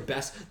that's their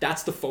best.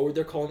 That's the forward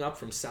they're calling up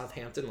from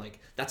Southampton. Like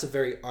that's a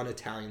very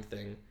un-Italian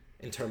thing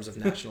in terms of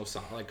national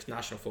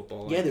national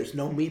football. Like, Yeah, there's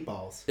no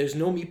meatballs. there's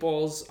no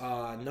meatballs.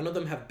 None of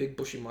them have big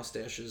bushy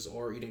mustaches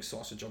or eating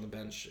sausage on the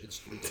bench.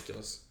 It's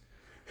ridiculous.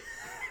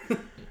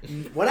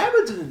 What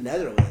happened to the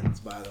Netherlands,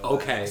 by the way?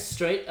 Okay,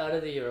 Straight out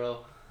of the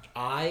Euro.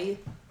 the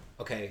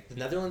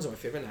Netherlands are my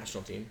favorite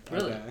national team.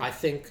 Really? Okay. I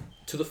think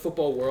to the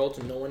football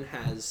world, no one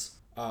has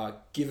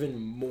given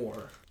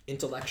more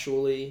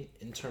intellectually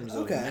in terms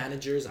of Okay.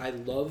 managers. I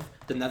love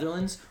the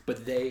Netherlands,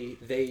 but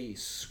they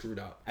screwed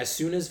up. As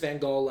soon as Van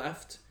Gaal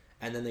left,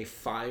 and then they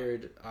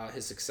fired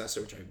his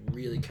successor, which I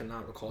really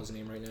cannot recall his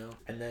name right now.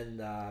 And then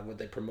would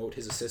they promote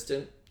his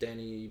assistant,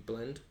 Danny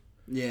Blind?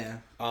 Yeah.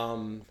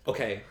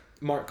 Okay,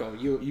 Marco,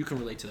 you can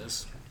relate to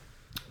this.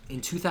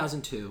 In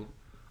 2002,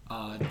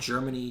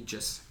 Germany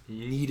just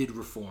needed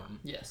reform.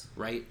 Yes.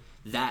 Right?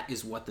 That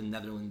is what the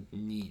Netherlands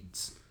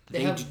needs.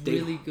 They have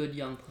really good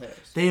young players.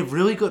 They have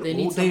really good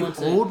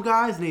old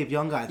guys and they have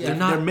young guys. Yeah.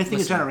 They're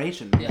missing a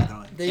generation.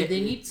 Yeah. They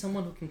need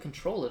someone who can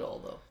control it all,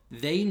 though.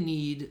 They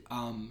need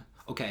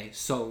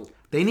so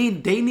they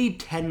need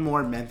 10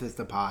 more Memphis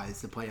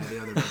Depays to play at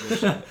the other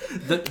position.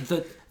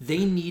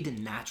 They need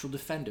natural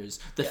defenders.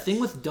 The thing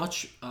with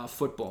Dutch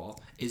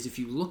football is if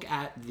you look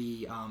at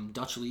the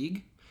Dutch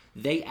league,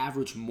 they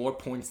average more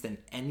points than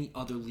any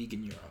other league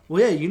in Europe.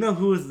 Well, yeah, you know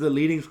who was the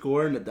leading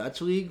scorer in the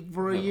Dutch league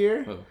for a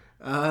year? Who?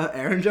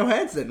 Aaron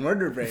Johansson,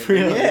 Werder Bremen.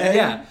 Really?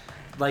 Yeah.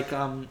 Like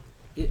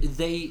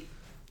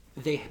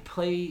they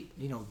play,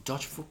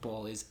 Dutch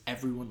football is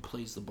everyone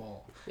plays the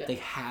ball. Yeah. They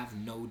have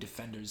no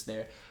defenders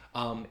there.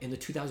 In the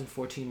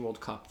 2014 World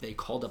Cup, they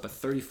called up a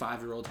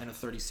 35-year-old and a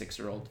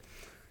 36-year-old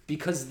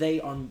because they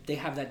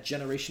have that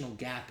generational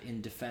gap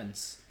in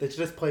defense. They should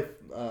just play.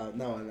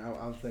 No,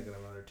 I was thinking of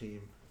another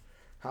team.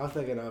 I was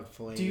thinking of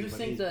Fellaini. Do you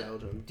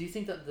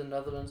think that the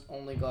Netherlands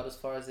only got as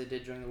far as they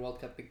did during the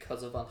World Cup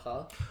because of Van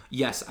Gaal?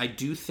 Yes, I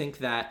do think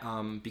that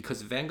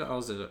because Van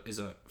Gaal is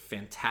a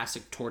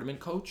fantastic tournament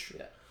coach.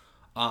 Yeah.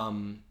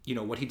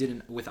 What he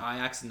did with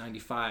Ajax in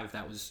 '95,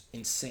 that was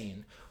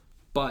insane,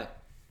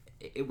 but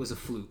it was a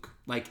fluke.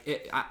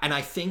 And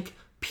I think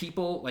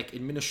people like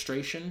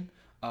administration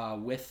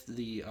with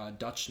the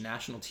Dutch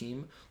national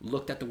team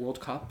looked at the World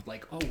Cup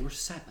like, oh, we're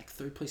set, like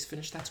third place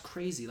finish. That's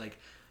crazy. Like,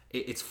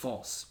 it's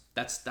false.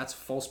 That's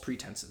false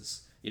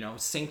pretenses.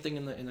 Same thing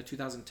in the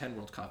 2010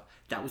 World Cup.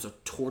 That was a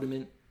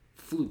tournament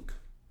fluke.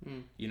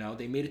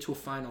 They made it to a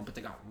final, but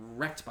they got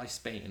wrecked by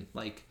Spain.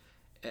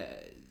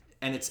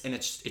 And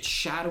it's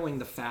shadowing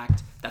the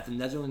fact that the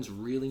Netherlands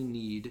really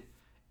need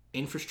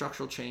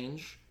infrastructural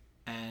change,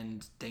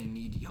 and they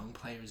need young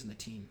players in the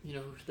team. You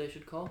know who they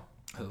should call?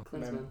 Who?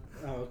 Klinsmann.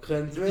 Oh,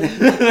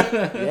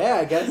 Klinsmann? Yeah,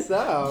 I guess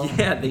so.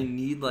 Yeah, they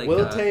need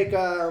We'll take.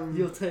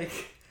 You'll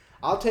take.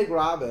 I'll take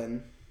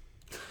Robin.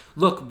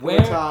 Look, who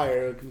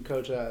can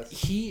coach us.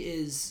 He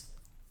is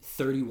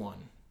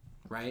 31,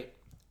 right?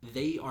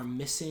 They are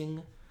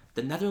missing.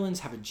 The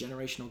Netherlands have a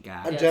generational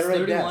gap. Yeah,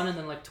 31 and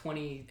then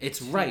 20.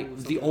 It's right.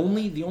 The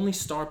only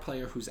star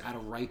player who's at a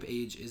ripe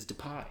age is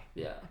Depay.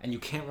 Yeah. And you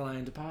can't rely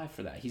on Depay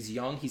for that. He's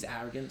young. He's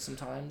arrogant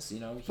sometimes.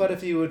 But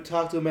if you would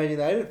talk to a Man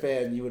United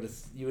fan, you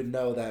would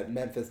know that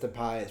Memphis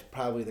Depay is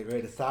probably the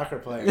greatest soccer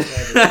player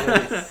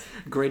ever.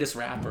 Greatest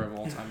rapper of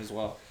all time as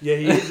well. Yeah,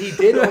 he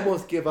did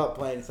almost give up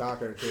playing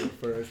soccer too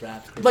for his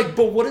rap career.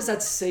 But what does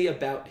that say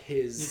about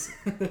his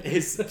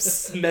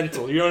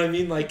mental? You know what I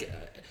mean?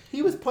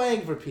 He was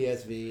playing for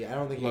PSV. I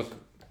don't think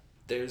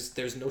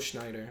there's no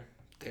Schneider.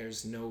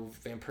 There's no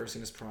Van Persie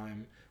in his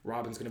prime.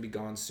 Robin's going to be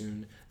gone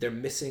soon. They're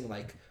missing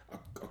a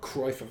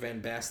Cruyff or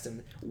Van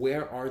Basten.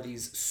 Where are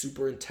these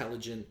super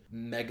intelligent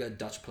mega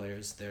Dutch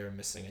players they're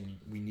missing? And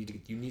you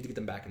need to get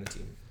them back in the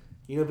team.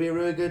 Be a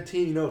really good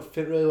team.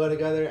 Fit really well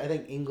together. I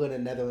think England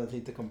and Netherlands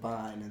need to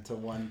combine into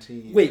one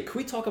team. Wait, can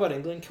we talk about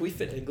England? Can we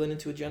fit England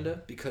into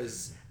agenda?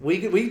 Because we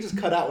can just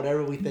cut out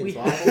whatever we think's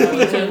awful.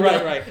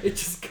 Right. It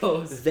just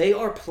goes. They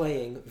are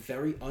playing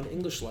very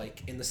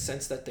un-English-like in the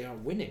sense that they are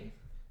winning.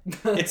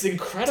 It's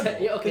incredible.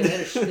 Yeah, okay, they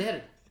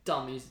had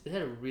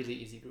a really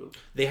easy group.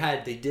 They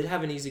did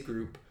have an easy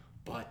group,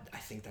 but I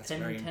think that's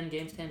 10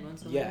 games, 10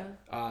 wins. Yeah.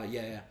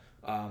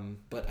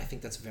 But I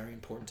think that's very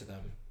important to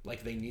them.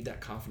 They need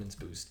that confidence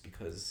boost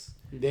because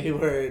they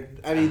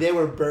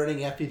were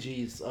burning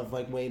effigies of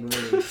Wayne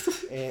Rooney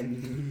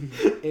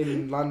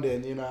in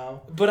London,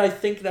 But I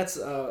think that's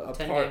a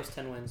 10 part. games,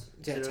 10 wins.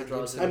 Yeah,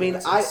 10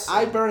 games.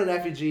 I burn an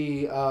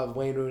effigy of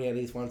Wayne Rooney at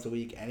least once a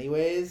week,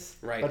 anyways.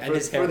 Right, but and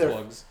his hair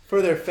plugs.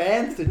 For their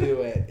fans to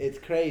do it, it's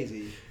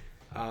crazy.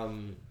 I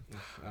don't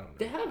know.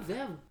 They have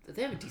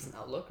a decent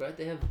outlook, right?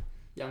 They have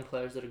young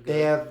players that are good.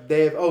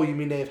 They have. Oh, you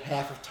mean they have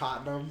half of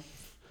Tottenham?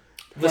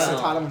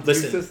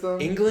 Listen,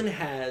 England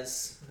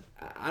has.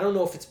 I don't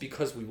know if it's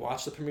because we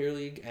watch the Premier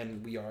League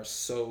and we are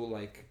so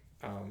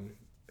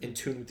in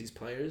tune with these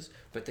players,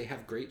 but they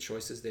have great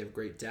choices. They have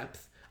great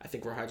depth. I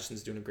think Roy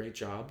Hodgson's doing a great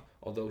job,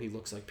 although he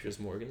looks like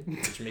Piers Morgan,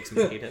 which makes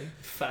me hate him.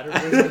 Fatter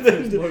version of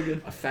Piers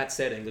Morgan. A fat,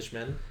 sad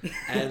Englishman.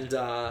 And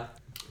I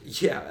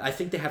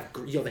think they have.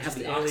 They have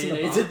the ox in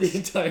the box.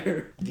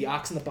 The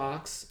ox in the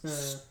box.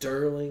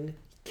 Sterling.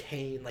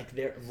 Kane,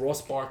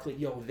 Ross Barkley,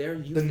 their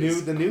youth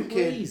the new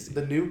crazy.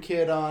 The new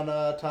kid on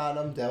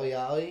Tottenham, Dele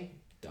Alli.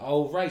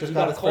 Oh right, just he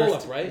got a call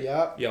up, right?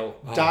 Yep.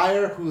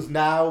 Dyer, who's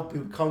now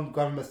gone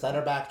from a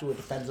center back to a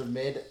defensive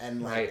mid,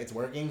 and it's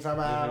working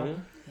somehow.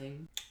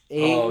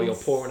 Mm-hmm.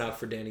 Pour one out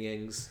for Danny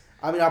Ings.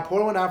 I mean, I'll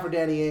pour one out for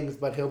Danny Ings,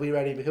 but he'll be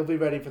ready. He'll be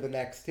ready for the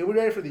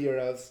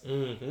Euros.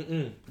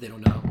 They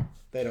don't know.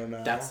 They don't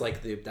know. That's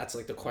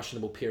the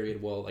questionable period.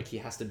 Well, he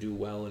has to do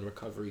well in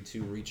recovery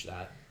to reach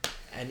that.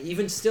 And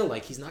even still,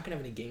 he's not going to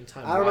have any game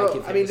time. I don't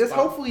know. I mean,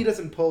 hopefully he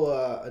doesn't pull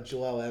a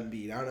Joel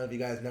Embiid. I don't know if you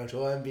guys know.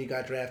 Joel Embiid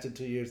got drafted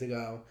 2 years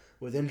ago.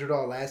 Was injured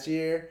all last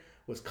year.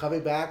 Was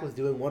coming back. Was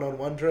doing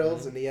one-on-one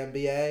drills in the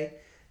NBA.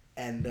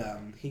 And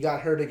he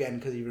got hurt again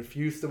because he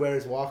refused to wear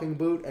his walking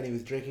boot and he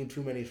was drinking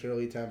too many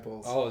Shirley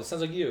Temples. Oh, it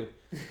sounds like you.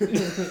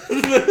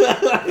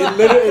 It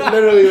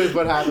literally was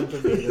what happened to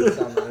me this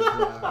summer as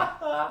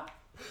well.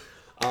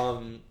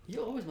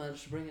 You always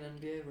manage to bring an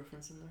NBA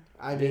reference in there.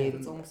 I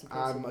mean,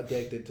 I'm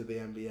addicted to the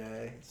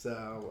NBA,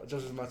 so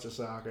just as much as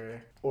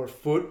soccer or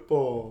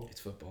football. It's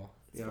football.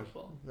 It's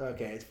football.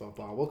 Okay, it's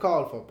football. We'll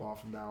call it football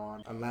from now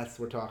on, unless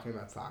we're talking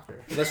about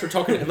soccer. Unless we're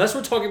talking about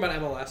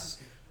MLS,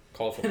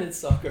 call it football. And it's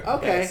soccer.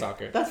 Okay, yeah, it's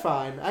soccer. That's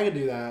fine. I can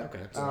do that. Okay,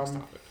 that's the next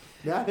topic.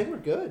 Yeah, I think we're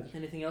good.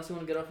 Anything else you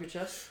want to get off your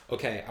chest?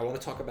 Okay, I want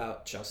to talk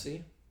about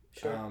Chelsea.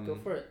 Sure, go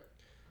for it.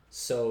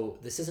 So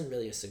this isn't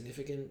really a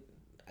significant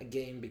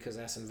game because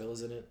Aston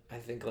Villa's in it. I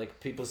think like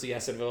people see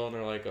Aston Villa and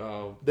they're like,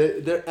 oh,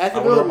 They're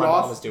Aston Villa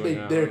lost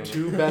their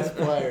two best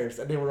players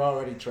and they were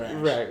already trash.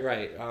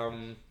 Right.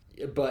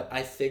 But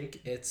I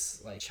think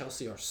it's like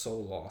Chelsea are so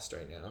lost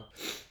right now.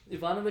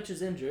 Ivanovic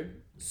is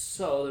injured,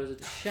 so there's a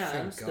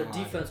chance the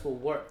defense will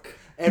work.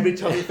 Every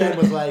Chelsea fan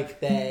was like,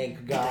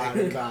 thank God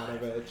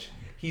Ivanovic.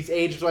 He's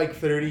aged like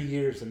 30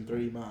 years in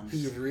 3 months.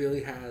 He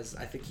really has.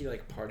 I think he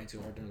like partied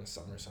too hard during the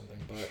summer or something.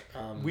 But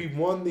we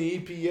won the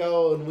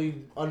EPL and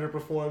we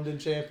underperformed in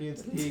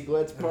Champions League.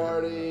 Let's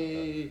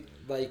party.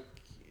 Like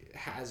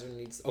Hazard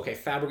needs. Okay,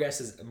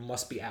 Fabregas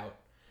must be out.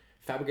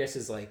 Fabregas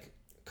is like,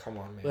 come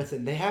on, man.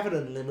 Listen, they have an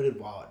unlimited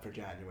wallet for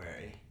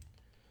January.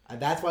 And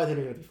that's why they're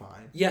going to be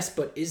fine. Yes,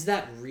 but is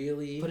that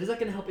really... But is that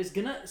going to help? It's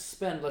going to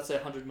spend, let's say,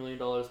 $100 million,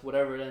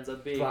 whatever it ends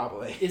up being.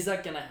 Probably. Is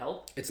that going to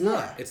help? It's not.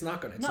 Yeah. It's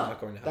not going to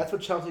help. That's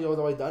what Chelsea has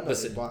always done.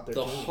 Listen,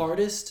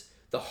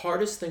 the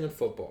hardest thing in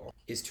football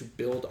is to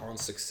build on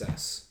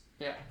success.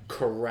 Yeah.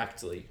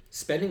 Correctly.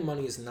 Spending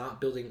money is not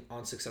building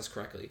on success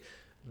correctly.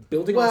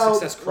 Building on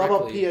success correctly.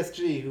 What about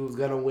PSG, who's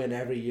going to win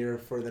every year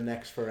for the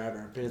next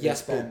forever?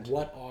 Yes, but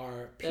what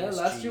are PSG? Yeah,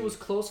 last year was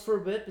close for a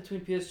bit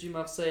between PSG,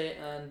 Marseille,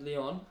 and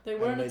Lyon. They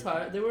weren't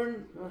tired. They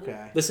weren't...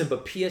 Okay. Listen,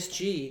 but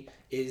PSG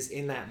is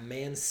in that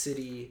Man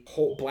City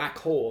black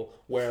hole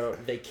where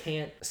they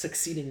can't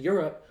succeed in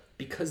Europe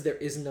because there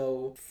is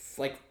no,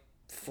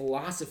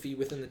 philosophy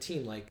within the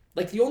team. Like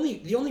the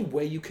only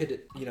way you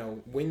could,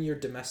 win your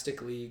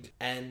domestic league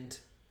and...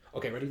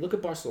 Okay, ready? Look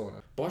at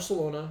Barcelona.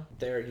 Barcelona,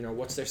 they're,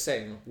 what's their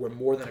saying? We're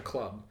more than a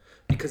club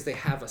because they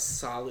have a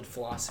solid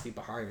philosophy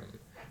behind them.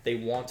 They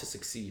want to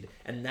succeed,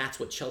 and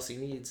that's what Chelsea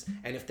needs.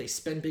 And if they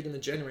spend big in the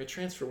January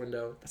transfer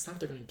window, that's not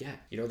what they're going to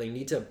get. They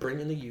need to bring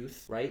in the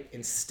youth, right?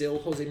 Instill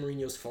Jose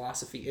Mourinho's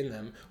philosophy in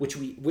them, which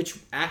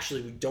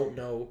actually we don't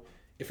know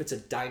if it's a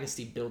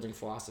dynasty building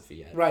philosophy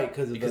yet. Right,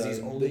 because he's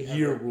only the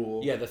year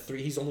rule. Yeah,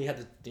 he's only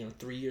had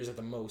 3 years at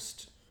the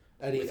most.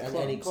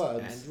 Any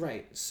clubs.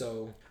 And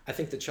so I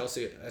think the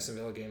Chelsea Aston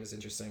Villa game is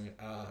interesting.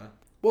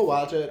 We'll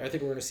watch it. I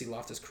think we're going to see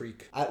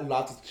Loftus-Cheek.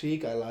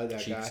 Loftus-Cheek, I love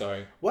that guy.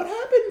 Sorry. What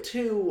happened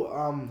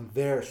to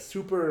their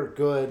super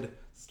good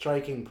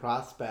striking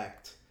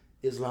prospect,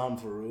 Islam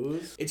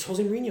Farouz? It's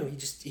Jose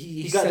Mourinho.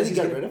 He got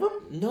rid of him?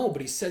 No,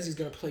 but he says he's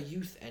going to play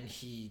youth, and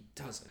he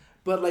doesn't.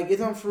 But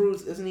Islam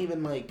Farouz isn't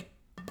even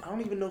I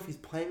don't even know if he's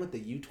playing with the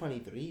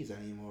U23s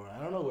anymore.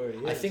 I don't know where he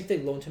is. I think they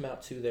loaned him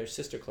out to their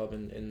sister club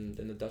in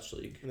the Dutch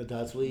league. In the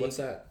Dutch league? What's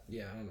that?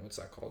 Yeah, I don't know what's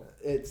that called.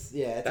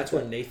 That's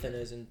where Nathan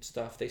is and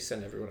stuff. They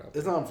send everyone out.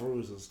 Islam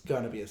Farouz is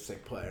gonna be a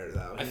sick player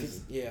though.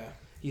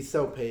 He's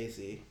so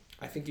pacey.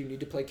 I think you need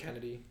to play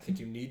Kennedy. I think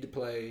you need to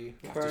play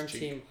current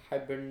team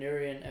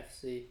Hibernian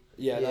FC.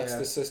 Yeah, that's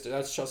the sister.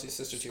 That's Chelsea's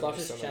sister team.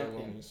 Scottish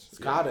champions.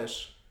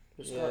 Scottish.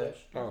 Scottish.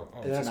 Oh.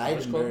 And then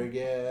Edinburgh,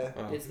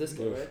 It's this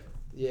guy, right?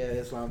 Yeah,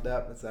 Islam.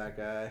 That's that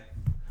guy.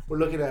 We're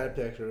looking at a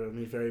picture of him.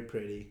 He's very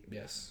pretty.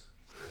 Yes.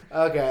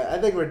 Okay, I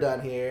think we're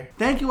done here.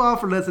 Thank you all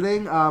for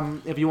listening.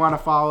 If you want to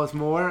follow us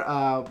more,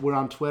 we're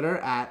on Twitter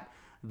at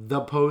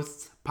The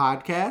Posts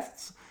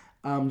Podcasts.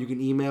 You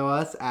can email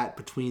us at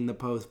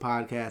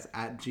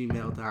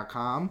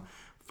betweenthepostpodcast@gmail.com.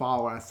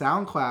 Follow our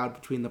SoundCloud,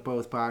 Between the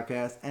Post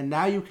Podcast. And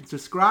now you can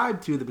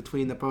subscribe to the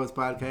Between the Post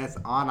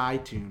Podcast on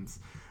iTunes.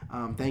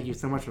 Thank you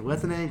so much for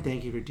listening.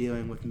 Thank you for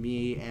dealing with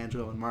me,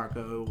 Angelo, and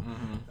Marco,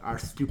 our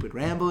stupid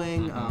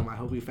rambling. I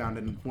hope you found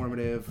it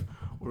informative,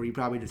 or you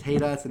probably just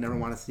hate us and never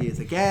want to see us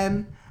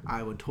again.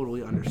 I would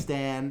totally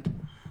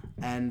understand.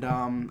 And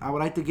I would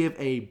like to give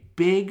a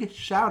big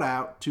shout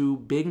out to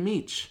Big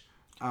Meech.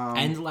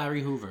 And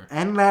Larry Hoover.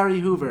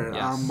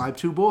 Yes. My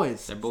 2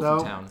 boys. They're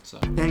both in town. So.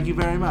 Thank you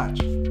very much.